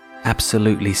was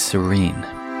absolutely serene.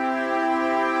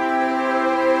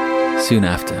 Soon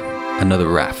after, another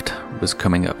raft was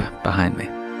coming up behind me.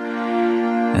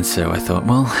 And so I thought,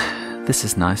 well, this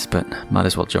is nice, but might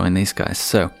as well join these guys.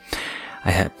 So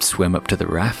I had swim up to the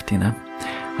raft,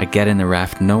 I get in the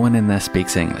raft. No one in there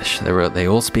speaks English. They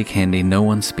all speak Hindi. No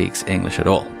one speaks English at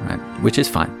all, right? Which is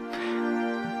fine.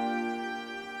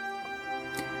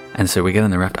 And so we get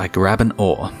in the raft. I grab an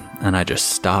oar and I just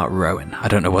start rowing. I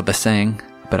don't know what they're saying,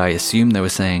 but I assume they were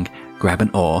saying, grab an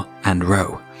oar and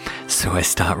row. So I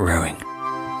start rowing.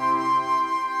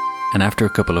 And after a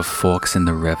couple of forks in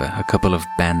the river, a couple of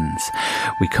bends,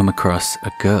 we come across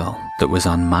a girl that was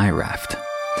on my raft.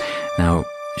 Now,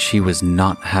 she was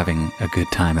not having a good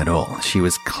time at all. She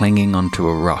was clinging onto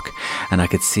a rock, and I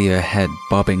could see her head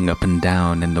bobbing up and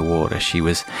down in the water. She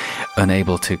was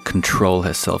unable to control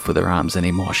herself with her arms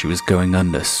anymore. She was going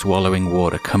under, swallowing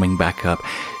water, coming back up.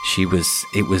 It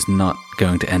was not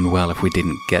going to end well if we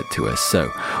didn't get to her, so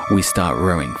we start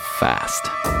rowing fast.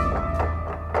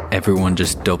 Everyone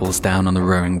just doubles down on the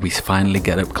rowing. We finally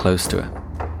get up close to her.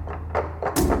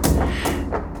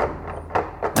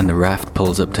 and the raft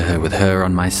pulls up to her with her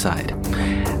on my side.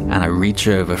 And I reach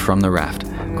over from the raft,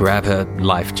 grab her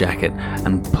life jacket,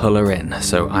 and pull her in.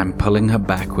 So I'm pulling her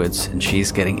backwards, and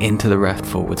she's getting into the raft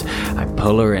forwards. I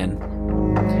pull her in,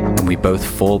 and we both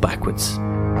fall backwards.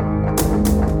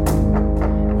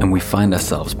 And we find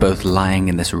ourselves both lying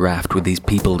in this raft with these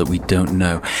people that we don't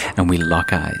know, and we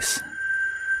lock eyes.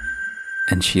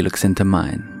 And she looks into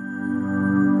mine,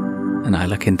 and I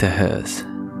look into hers.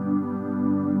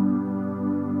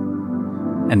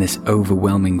 And this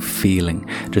overwhelming feeling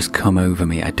just come over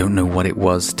me. I don't know what it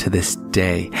was to this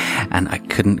day, and I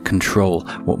couldn't control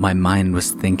what my mind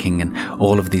was thinking, and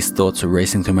all of these thoughts were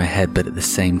racing through my head, but at the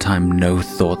same time, no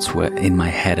thoughts were in my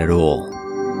head at all.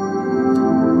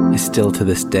 I still to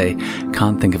this day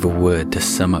can't think of a word to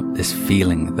sum up this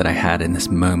feeling that I had in this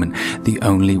moment. The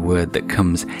only word that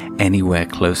comes anywhere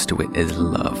close to it is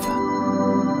love.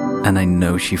 And I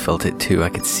know she felt it too. I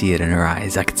could see it in her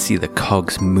eyes. I could see the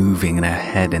cogs moving in her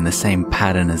head in the same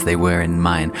pattern as they were in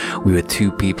mine. We were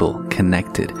two people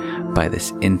connected by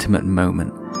this intimate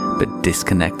moment, but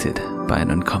disconnected by an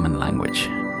uncommon language.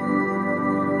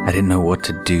 I didn't know what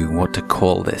to do, what to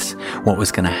call this, what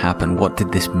was going to happen, what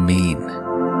did this mean?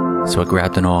 So I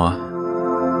grabbed an oar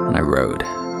and I rowed.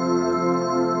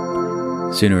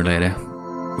 Sooner or later,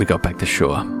 we got back to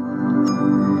shore.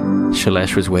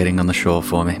 Shailesh was waiting on the shore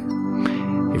for me.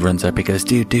 He runs up, he goes,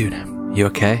 dude, you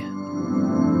okay?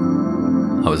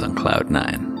 I was on cloud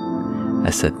 9. I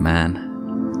said, man,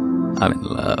 I'm in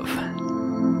love.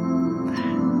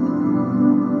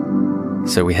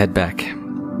 So we head back.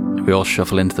 We all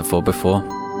shuffle into the 4x4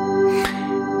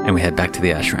 and we head back to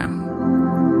the ashram.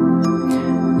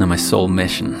 Now my sole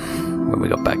mission when we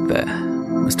got back there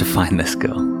was to find this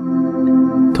girl,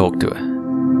 talk to her.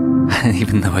 And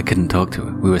even though I couldn't talk to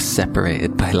her, we were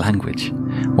separated by language.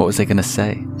 What was I going to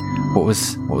say? What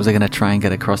was I going to try and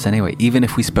get across anyway? Even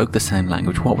if we spoke the same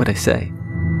language, what would I say?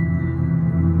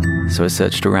 So I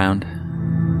searched around,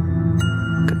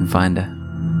 couldn't find her.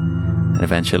 And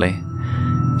eventually,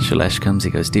 Shailesh comes, he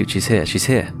goes, dude, she's here.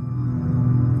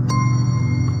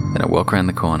 Then I walk around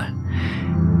the corner,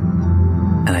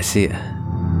 and I see her,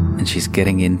 and she's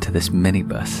getting into this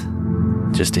minibus.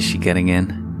 Just as she's getting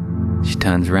in, she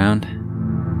turns around,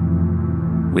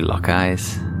 we lock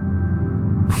eyes,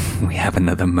 we have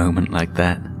another moment like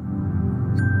that.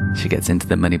 She gets into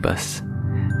the minibus,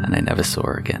 and I never saw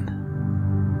her again.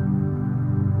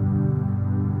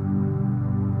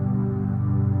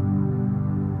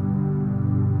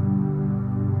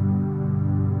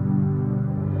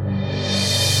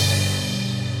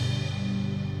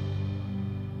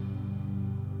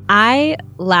 I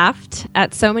laughed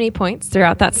at so many points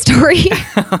throughout that story.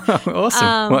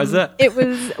 Awesome. What is that? It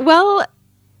was, well,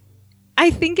 I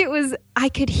think it was, I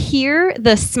could hear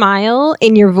the smile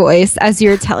in your voice as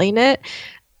you're telling it,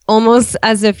 almost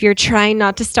as if you're trying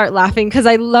not to start laughing, because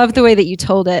I love the way that you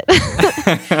told it.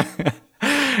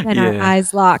 And our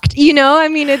eyes locked. You know, I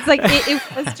mean, it's like, it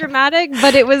was dramatic,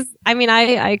 but it was, I mean,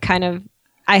 I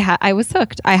was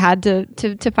hooked. I had to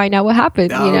find out what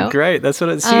happened. Oh, you know? Great! That's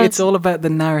what it. See, it's all about the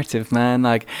narrative, man.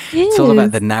 Like it's all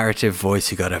about the narrative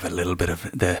voice. You got to have a little bit of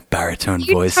the baritone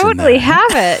voice. You totally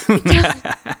have it.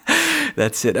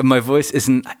 That's it. And my voice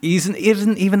isn't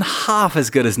even half as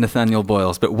good as Nathaniel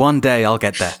Boyle's, but one day I'll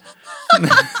get there.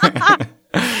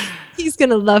 He's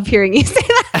gonna love hearing you say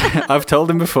that. I've told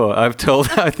him before. I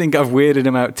think I've weirded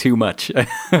him out too much.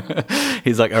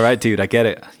 He's like, all right, dude, I get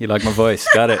it. You like my voice.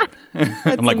 Got it.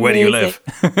 I'm like, where do you live?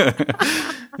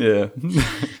 Yeah.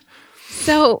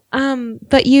 So,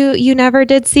 but you never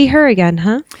did see her again,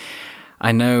 huh?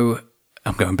 I know.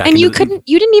 I'm going back. And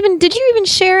did you even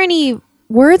share any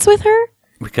words with her?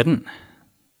 We couldn't.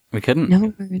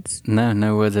 No words.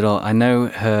 No words at all. I know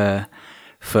her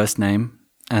first name,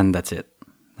 and that's it.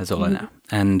 That's all I know.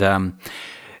 And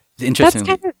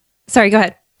interestingly, sorry, go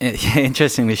ahead.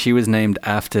 Interestingly, she was named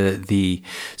after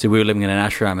so we were living in an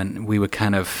ashram, and we were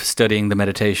kind of studying the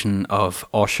meditation of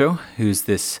Osho, who's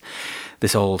this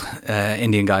old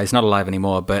Indian guy. He's not alive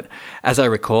anymore, but as I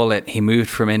recall it, he moved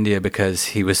from India because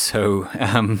he was so,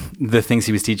 the things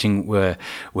he was teaching were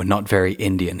not very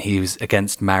Indian. He was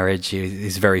against marriage.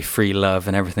 He's very free love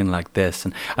and everything like this.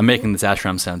 And I'm making this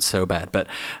ashram sound so bad, but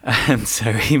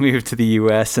so he moved to the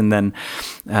US, and then,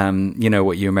 you know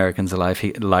what you Americans are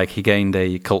like. He gained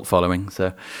a cult following,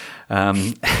 so...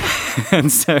 and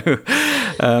so,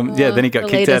 then he got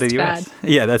kicked out of the US.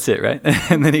 Yeah, that's it, right?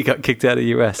 And then he got kicked out of the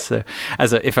US. So,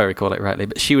 if I recall it rightly,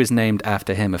 but she was named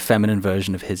after him, a feminine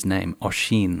version of his name.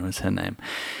 Oshin was her name.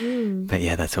 But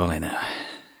yeah, that's all I know.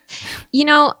 You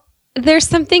know, there's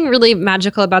something really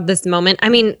magical about this moment. I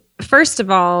mean, first of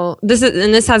all,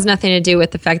 this has nothing to do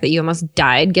with the fact that you almost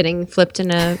died getting flipped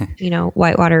in a,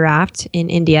 whitewater raft in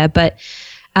India. But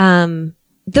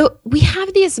though we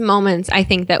have these moments, I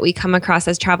think, that we come across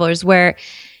as travelers where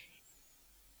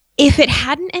if it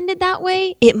hadn't ended that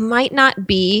way, it might not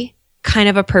be kind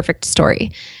of a perfect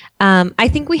story. I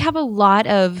think we have a lot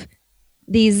of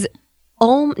these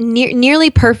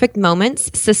nearly perfect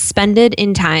moments suspended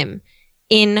in time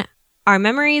in our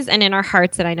memories and in our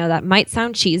hearts. And I know that might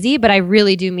sound cheesy, but I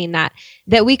really do mean that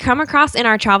we come across in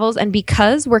our travels. And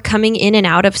because we're coming in and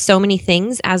out of so many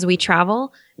things as we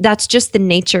travel, that's just the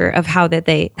nature of how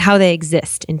they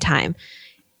exist in time.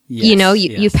 Yes,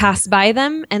 you pass by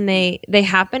them and they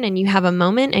happen, and you have a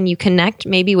moment and you connect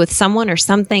maybe with someone or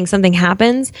something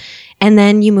happens, and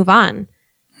then you move on.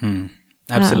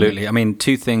 Absolutely. I mean,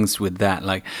 two things with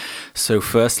that. So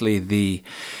firstly,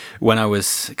 when I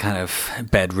was kind of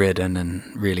bedridden and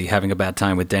really having a bad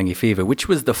time with dengue fever, which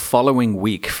was the following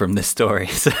week from this story.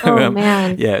 So,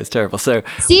 man. Yeah, it's terrible. So,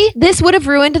 see, this would have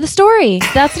ruined the story.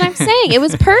 That's what I'm saying. It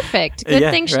was perfect. Good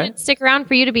thing she didn't stick around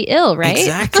for you to be ill, right?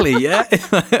 Exactly, yeah.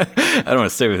 I don't want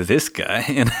to stay with this guy,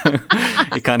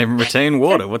 He can't even retain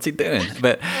water. What's he doing?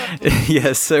 But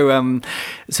yeah, so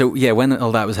when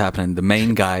all that was happening, the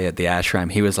main guy at the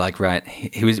ashram, he was like, right,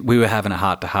 we were having a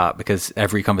heart-to-heart, because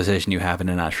every conversation you have in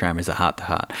an ashram is a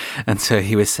heart-to-heart. And so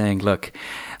he was saying, look,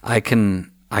 I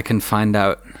can find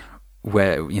out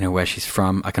where she's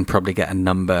from. I can probably get a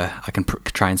number. I can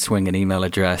try and swing an email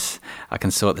address. I can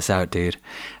sort this out, dude.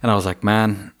 And I was like,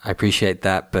 man, I appreciate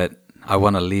that, but I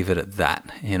want to leave it at that.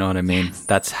 You know what I mean? Yes.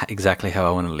 That's exactly how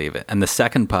I want to leave it. And the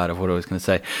second part of what I was going to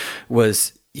say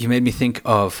was, you made me think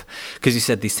of, because you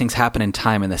said these things happen in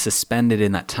time and they're suspended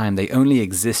in that time. They only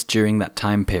exist during that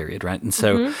time period, right? And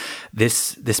so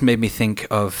this made me think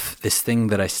of this thing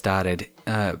that I started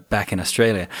back in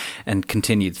Australia and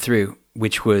continued through,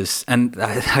 which was, and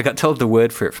I got told the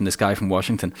word for it from this guy from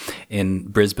Washington in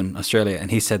Brisbane, Australia,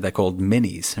 and he said they're called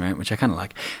minis, right? Which I kind of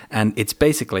like. And it's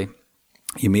basically,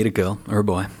 you meet a girl or a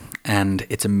boy, and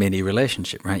it's a mini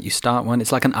relationship, right? You start one,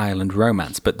 it's like an island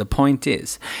romance. But the point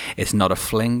is, it's not a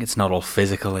fling, it's not all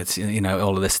physical, it's,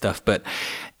 all of this stuff. But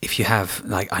if you have,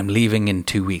 I'm leaving in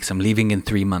 2 weeks, I'm leaving in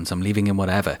 3 months, I'm leaving in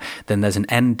whatever, then there's an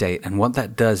end date. And what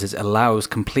that does is allows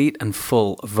complete and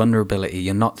full vulnerability.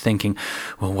 You're not thinking,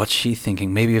 well, what's she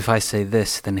thinking? Maybe if I say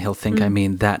this, then he'll think I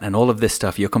mean that. And all of this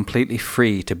stuff, you're completely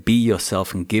free to be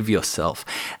yourself and give yourself.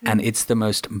 And it's the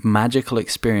most magical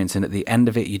experience. And at the end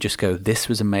of it, you just go, this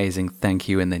was amazing, thank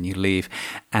you. And then you leave.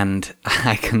 And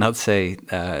I cannot say,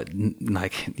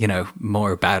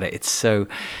 more about it. It's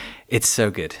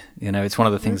so good. It's one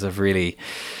of the things I've really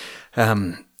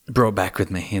brought back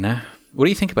with me, What do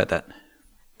you think about that?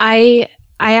 I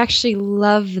actually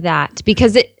love that,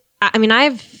 because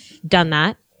I've done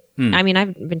that. I've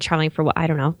been traveling for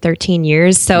 13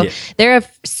 years. So there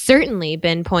have certainly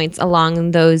been points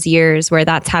along those years where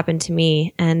that's happened to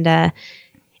me. And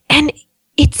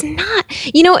it's not,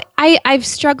 I've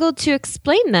struggled to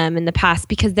explain them in the past,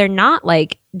 because they're not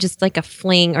just like a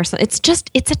fling or something.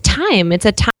 It's a time. It's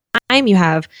a time you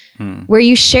have where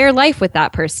you share life with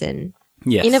that person.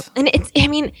 Yes. And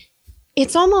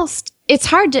it's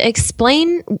hard to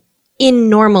explain in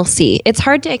normalcy. It's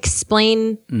hard to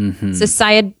explain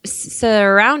society,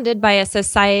 surrounded by a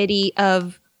society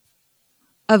of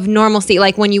normalcy.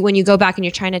 Like when you go back and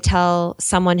you're trying to tell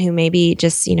someone who maybe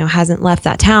just, hasn't left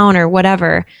that town or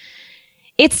whatever,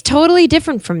 it's totally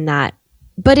different from that.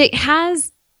 But it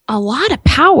has a lot of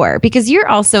power, because you're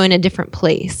also in a different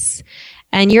place.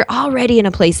 And you're already in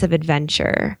a place of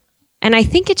adventure. And I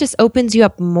think it just opens you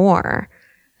up more.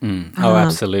 Oh,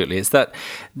 absolutely. It's that,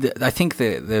 I think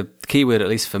the key word, at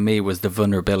least for me, was the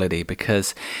vulnerability,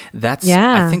 because I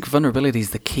think vulnerability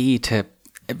is the key to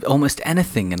almost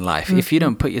anything in life. If you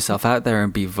don't put yourself out there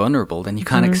and be vulnerable, then you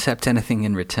can't accept anything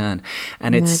in return.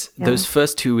 And it's those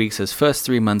first 2 weeks, those first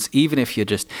 3 months, even if you're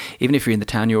in the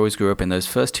town you always grew up in, those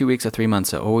first 2 weeks or 3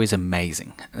 months are always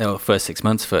amazing. First 6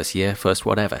 months, first year, first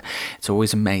whatever. It's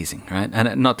always amazing, right?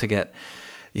 And not to get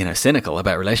cynical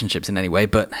about relationships in any way,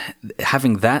 but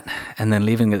having that and then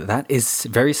leaving it at that is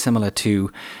very similar to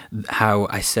how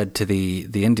I said to the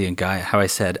Indian guy, how I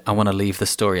said, I want to leave the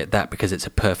story at that because it's a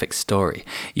perfect story.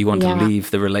 You want to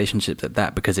leave the relationship at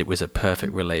that because it was a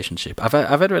perfect relationship. I've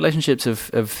had relationships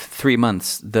of 3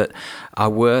 months that are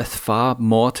worth far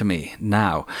more to me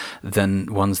now than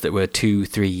ones that were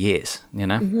 2-3 years,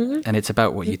 And it's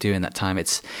about what you do in that time.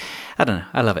 I don't know,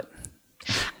 I love it.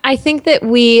 I think that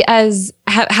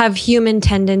have human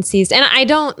tendencies. And I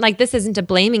don't like, this isn't a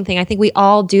blaming thing. I think we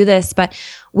all do this, but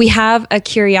we have a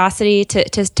curiosity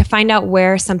to find out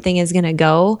where something is going to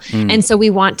go. And so we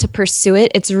want to pursue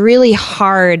it. It's really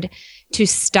hard to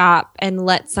stop and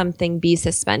let something be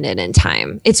suspended in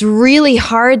time. It's really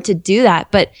hard to do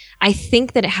that, but I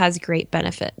think that it has great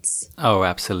benefits. Oh,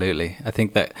 absolutely. I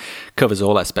think that covers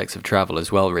all aspects of travel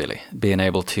as well, really. Being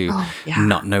able to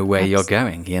not know where you're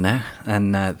going, you know?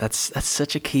 And that's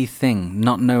such a key thing,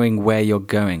 not knowing where you're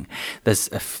going. There's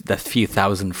a few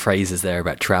thousand phrases there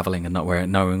about traveling and not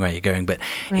knowing where you're going, but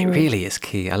it really is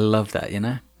key. I love that, you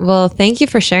know? Well, thank you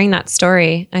for sharing that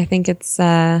story. I think it's...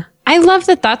 I love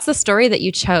that that's the story that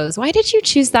you chose. Why did you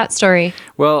choose that story?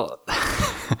 Well,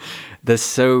 I'm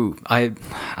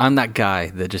that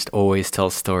guy that just always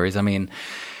tells stories. I mean,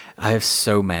 I have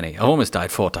so many. I almost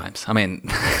died 4 times. I mean,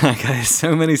 I have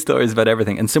so many stories about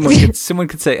everything. And someone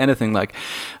could say anything like,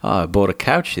 "Oh, I bought a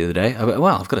couch the other day." Well,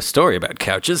 I've got a story about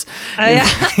couches.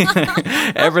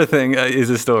 Everything is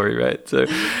a story, right? So,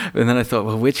 and then I thought,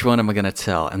 well, which one am I going to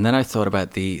tell? And then I thought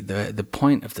about the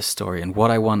point of the story and what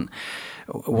I want,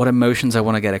 what emotions I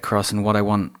want to get across, and what I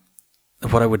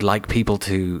would like people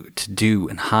to do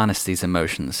and harness these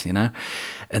emotions, you know?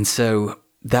 And so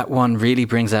that one really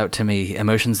brings out to me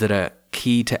emotions that are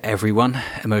key to everyone,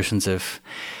 emotions of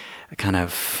kind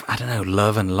of, I don't know,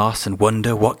 love and loss and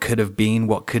wonder, what could have been,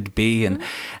 what could be, and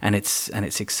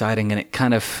it's exciting, and it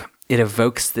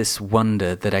evokes this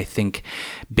wonder that I think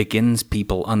begins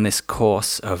people on this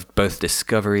course of both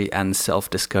discovery and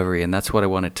self-discovery, and that's what I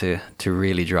wanted to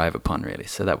really drive upon, really.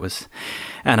 So that was,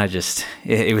 and it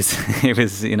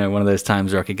was you know, one of those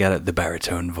times where I could get the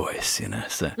baritone voice, you know,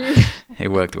 so it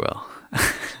worked well.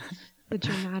 The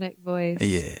dramatic voice.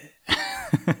 Yeah.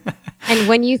 And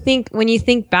when you think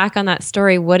back on that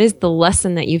story, what is the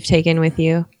lesson that you've taken with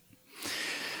you?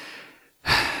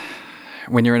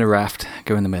 When you're in a raft,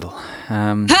 go in the middle.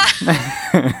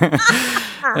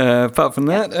 Apart from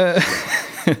that,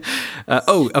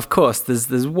 of course,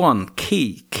 there's one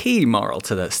key moral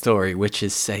to that story, which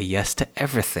is say yes to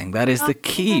everything. That is the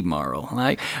key moral.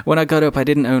 Like, when I got up, I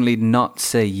didn't only not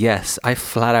say yes, I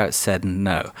flat out said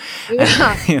no.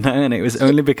 You know, and it was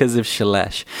only because of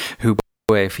Shailesh, who,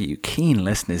 way for you keen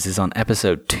listeners, is on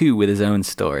episode 2 with his own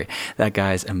story. That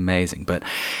guy's amazing. But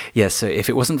yeah, so if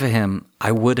it wasn't for him,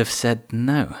 I would have said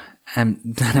no. And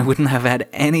then I wouldn't have had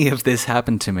any of this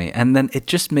happen to me. And then it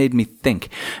just made me think,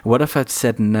 what if I'd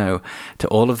said no to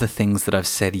all of the things that I've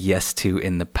said yes to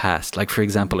in the past? Like, for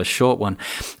example, a short one,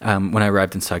 when I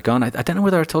arrived in Saigon, I don't know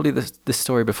whether I told you this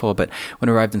story before, but when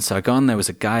I arrived in Saigon, there was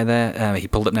a guy there. He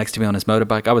pulled up next to me on his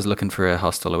motorbike. I was looking for a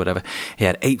hostel or whatever. He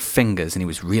had 8 fingers and he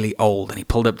was really old, and he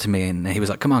pulled up to me and he was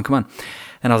like, come on.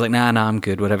 And I was like, nah, I'm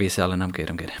good. Whatever you're selling, I'm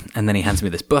good. And then he hands me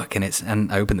this book,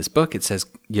 and I open this book. It says,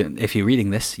 if you're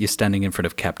reading this, you're standing in front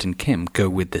of Captain Kim. Go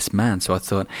with this man. So I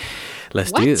thought,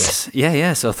 let's do this.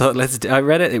 Yeah. So I thought, I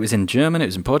read it. It was in German. It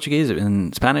was in Portuguese. It was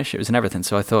in Spanish. It was in everything.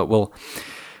 So I thought, well,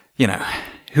 you know,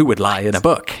 who would lie in a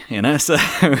book, you know? So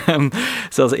I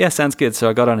was like, yeah, sounds good. So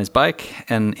I got on his bike,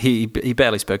 and he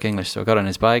barely spoke English. So I got on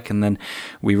his bike, and then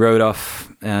we rode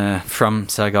off from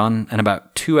Saigon. And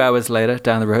about 2 hours later,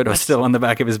 down the road, I was still on the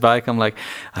back of his bike. I'm like,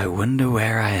 I wonder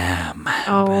where I am.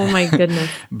 Oh my goodness.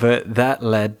 But that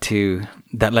led to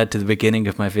the beginning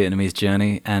of my Vietnamese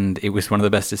journey. And it was one of the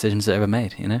best decisions I ever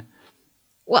made, you know?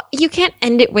 Well, you can't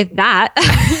end it with that.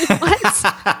 What?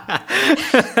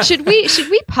 Should we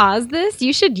pause this?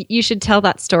 You should tell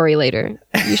that story later.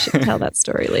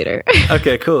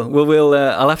 Okay, cool. Well,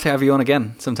 I'll have to have you on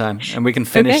again sometime, and we can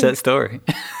finish that story.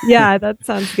 Yeah, that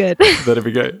sounds good. That'd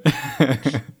be great.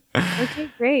 Okay,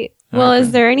 great. Well,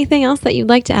 is there anything else that you'd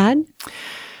like to add?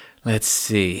 Let's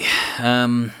see.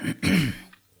 I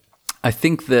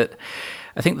think that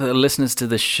the listeners to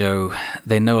this show,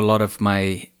 they know a lot of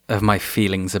my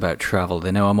feelings about travel.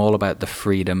 They know I'm all about the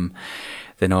freedom.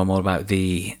 They know I'm all about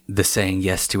the saying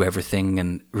yes to everything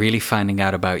and really finding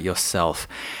out about yourself.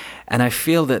 And I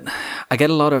feel that I get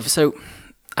a lot of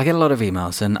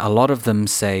emails, and a lot of them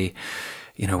say,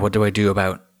 you know, what do I do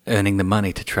about earning the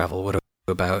money to travel? What do I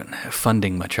do about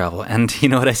funding my travel? And you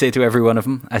know what I say to every one of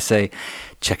them? I say,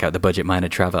 check out the Budget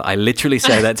Minded Traveler. I literally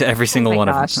say that to every single one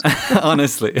of them.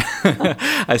 Honestly.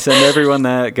 I send everyone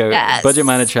there, go, yes. Budget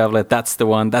Minded Traveler, that's the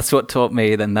one. That's what taught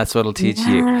me, then that's what will teach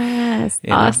you. Yes,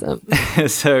 awesome.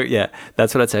 So yeah,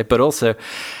 that's what I'd say. But also,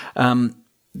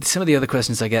 some of the other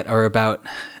questions I get are about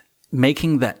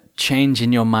making that change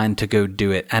in your mind to go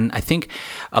do it. And I think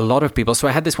a lot of people, so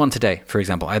I had this one today, for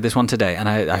example, and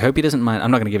I hope he doesn't mind.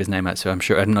 I'm not going to give his name out, so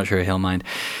I'm not sure he'll mind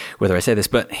whether I say this,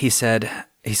 but he said,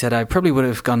 I probably would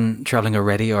have gone traveling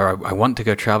already, or I want to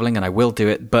go traveling and I will do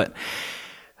it, but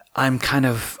I'm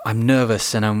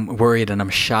nervous and I'm worried and I'm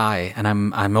shy and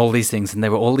I'm all these things. And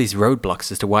there were all these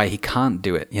roadblocks as to why he can't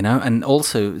do it, you know? And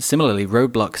also similarly,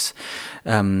 roadblocks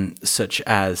such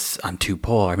as I'm too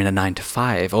poor, I'm in a 9 to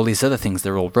 5, all these other things,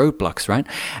 they're all roadblocks, right?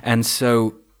 And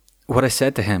so what I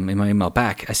said to him in my email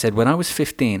back, I said, when I was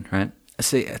 15, right?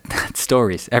 See,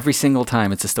 stories. Every single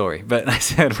time it's a story. But I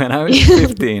said when I was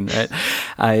 15, right,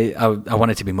 I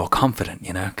wanted to be more confident,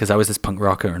 you know, because I was this punk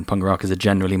rocker, and punk rockers are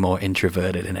generally more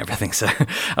introverted and everything. So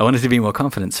I wanted to be more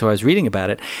confident. So I was reading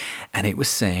about it, and it was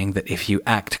saying that if you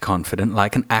act confident,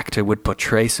 like an actor would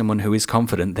portray someone who is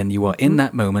confident, then you are in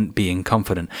that moment being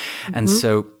confident. And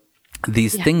so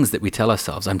these things that we tell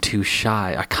ourselves, I'm too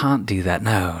shy, I can't do that,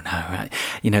 no,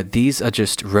 you know, these are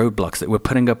just roadblocks that we're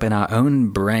putting up in our own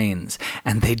brains,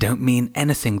 and they don't mean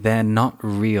anything. They're not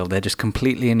real. They're just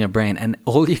completely in your brain, and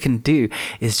all you can do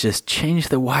is just change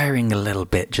the wiring a little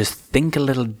bit, just think a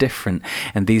little different,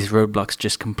 and these roadblocks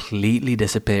just completely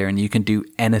disappear, and you can do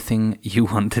anything you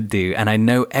want to do. And I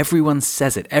know everyone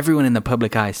says it, everyone in the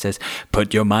public eye says,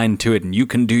 put your mind to it and you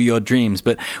can do your dreams,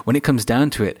 but when it comes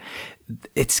down to it,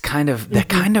 it's they're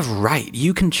kind of right.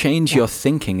 You can change your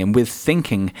thinking, and with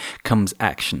thinking comes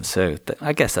action. So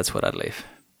I guess that's what I'd leave.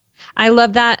 I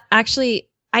love that. Actually,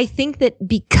 I think that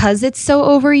because it's so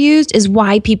overused is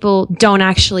why people don't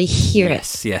actually hear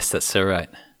it. Yes, that's so right.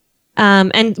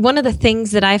 And one of the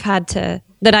things that to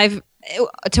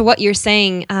what you're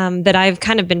saying, that I've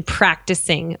kind of been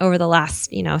practicing over the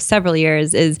last, several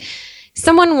years is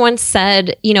someone once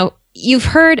said, you've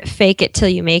heard fake it till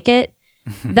you make it.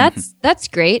 That's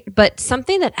great, but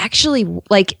something that actually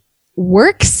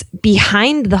works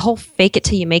behind the whole fake it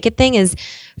till you make it thing is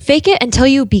fake it until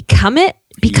you become it,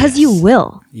 because you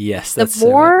will. Yes, that's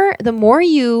the more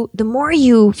you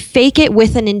fake it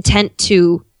with an intent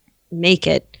to make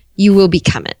it, you will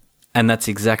become it. And that's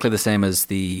exactly the same as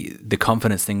the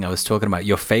confidence thing I was talking about.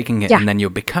 You're faking it and then you're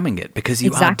becoming it because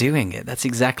you are doing it. That's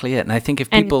exactly it. And I think if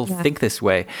people think this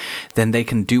way, then they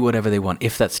can do whatever they want.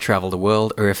 If that's travel the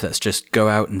world, or if that's just go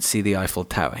out and see the Eiffel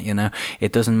Tower,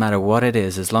 it doesn't matter what it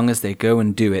is, as long as they go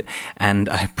and do it. And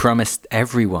I promised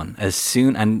everyone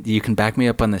and you can back me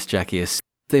up on this, Jackie, as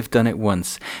they've done it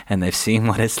once and they've seen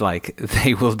what it's like,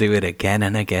 they will do it again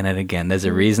and again and again. There's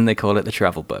a reason they call it the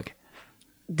travel bug.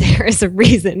 There is a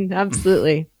reason,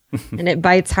 absolutely. And it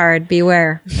bites hard,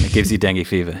 beware. It gives you dengue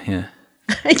fever, yeah.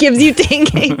 It gives you dengue.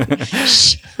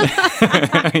 Shh.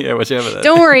 Yeah, watch out for that.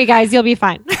 Don't worry, guys, you'll be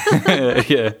fine.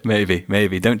 Yeah,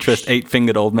 maybe. Don't trust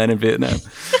 8-fingered old men in Vietnam.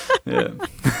 Yeah.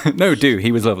 No, do.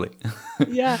 He was lovely.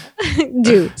 Yeah.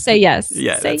 Do. Say yes.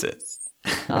 Yeah, that's it.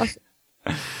 Awesome.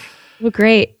 Well,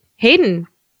 great. Hayden,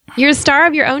 you're a star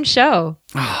of your own show.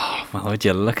 Oh, well, would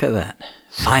you look at that?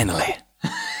 Finally.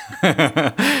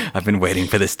 I've been waiting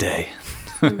for this day.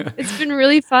 It's been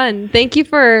really fun. Thank you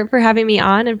for having me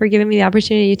on and for giving me the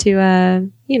opportunity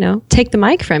to, take the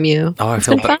mic from you. Oh,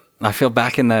 I feel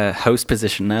back in the host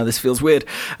position now. This feels weird.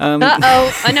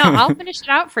 Uh-oh. No, I'll finish it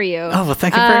out for you. Oh, well,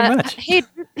 thank you very much. Hey,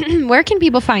 where can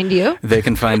people find you? They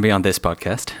can find me on this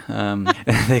podcast.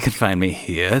 They can find me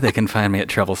here. They can find me at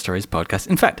Travel Stories Podcast.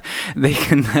 In fact, they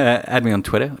can add me on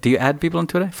Twitter. Do you add people on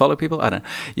Twitter? Follow people? I don't know.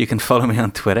 You can follow me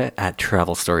on Twitter at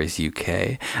Travel Stories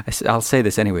UK. I'll say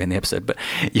this anyway in the episode, but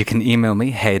you can email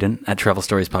me, Hayden, at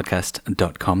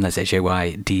travelstoriespodcast.com. That's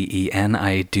HAYDEN.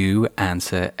 I do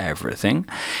answer everything.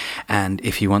 And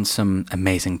if you want some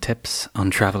amazing tips on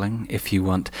traveling, if you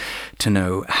want to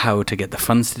know how to get the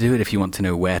funds to do it, if you want to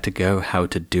know where to go, how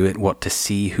to do it, what to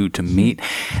see, who to meet,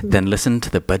 then listen to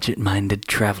The Budget-Minded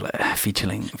Traveler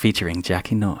featuring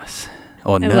Jackie Norse.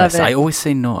 Or Nurse. I always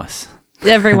say Norse.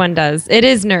 Everyone does. It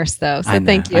is Nurse, though, so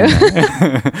thank you.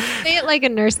 Say it like a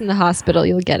nurse in the hospital.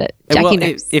 You'll get it. Jackie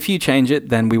Nurse. If you change it,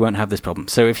 then we won't have this problem.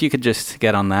 So if you could just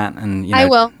get on that and, I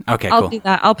will. Okay, I'll cool. do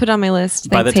that. I'll put it on my list.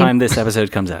 By the time this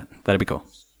episode comes out, that'd be cool.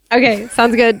 Okay,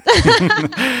 sounds good.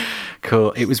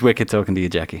 Cool. It was wicked talking to you,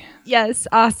 Jackie. Yes,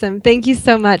 awesome. Thank you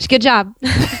so much. Good job.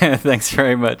 Thanks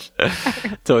very much.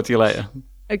 Talk to you later.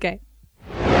 Okay.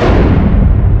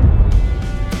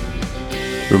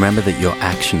 Remember that your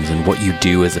actions and what you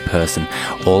do as a person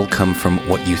all come from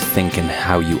what you think and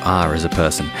how you are as a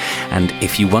person. And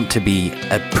if you want to be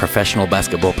a professional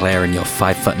basketball player and you're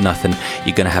 5'0",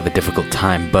 you're going to have a difficult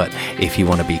time. But if you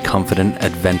want to be confident,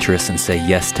 adventurous, and say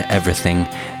yes to everything,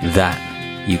 that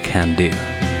you can do.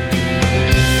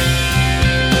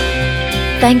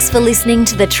 Thanks for listening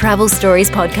to the Travel Stories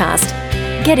podcast.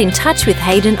 Get in touch with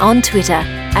Hayden on Twitter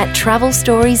at Travel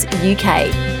Stories UK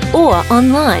or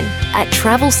online at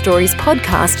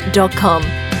travelstoriespodcast.com,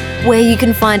 where you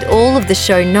can find all of the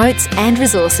show notes and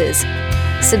resources.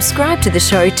 Subscribe to the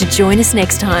show to join us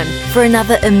next time for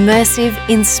another immersive,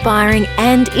 inspiring,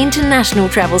 and international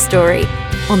travel story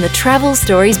on the Travel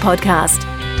Stories Podcast.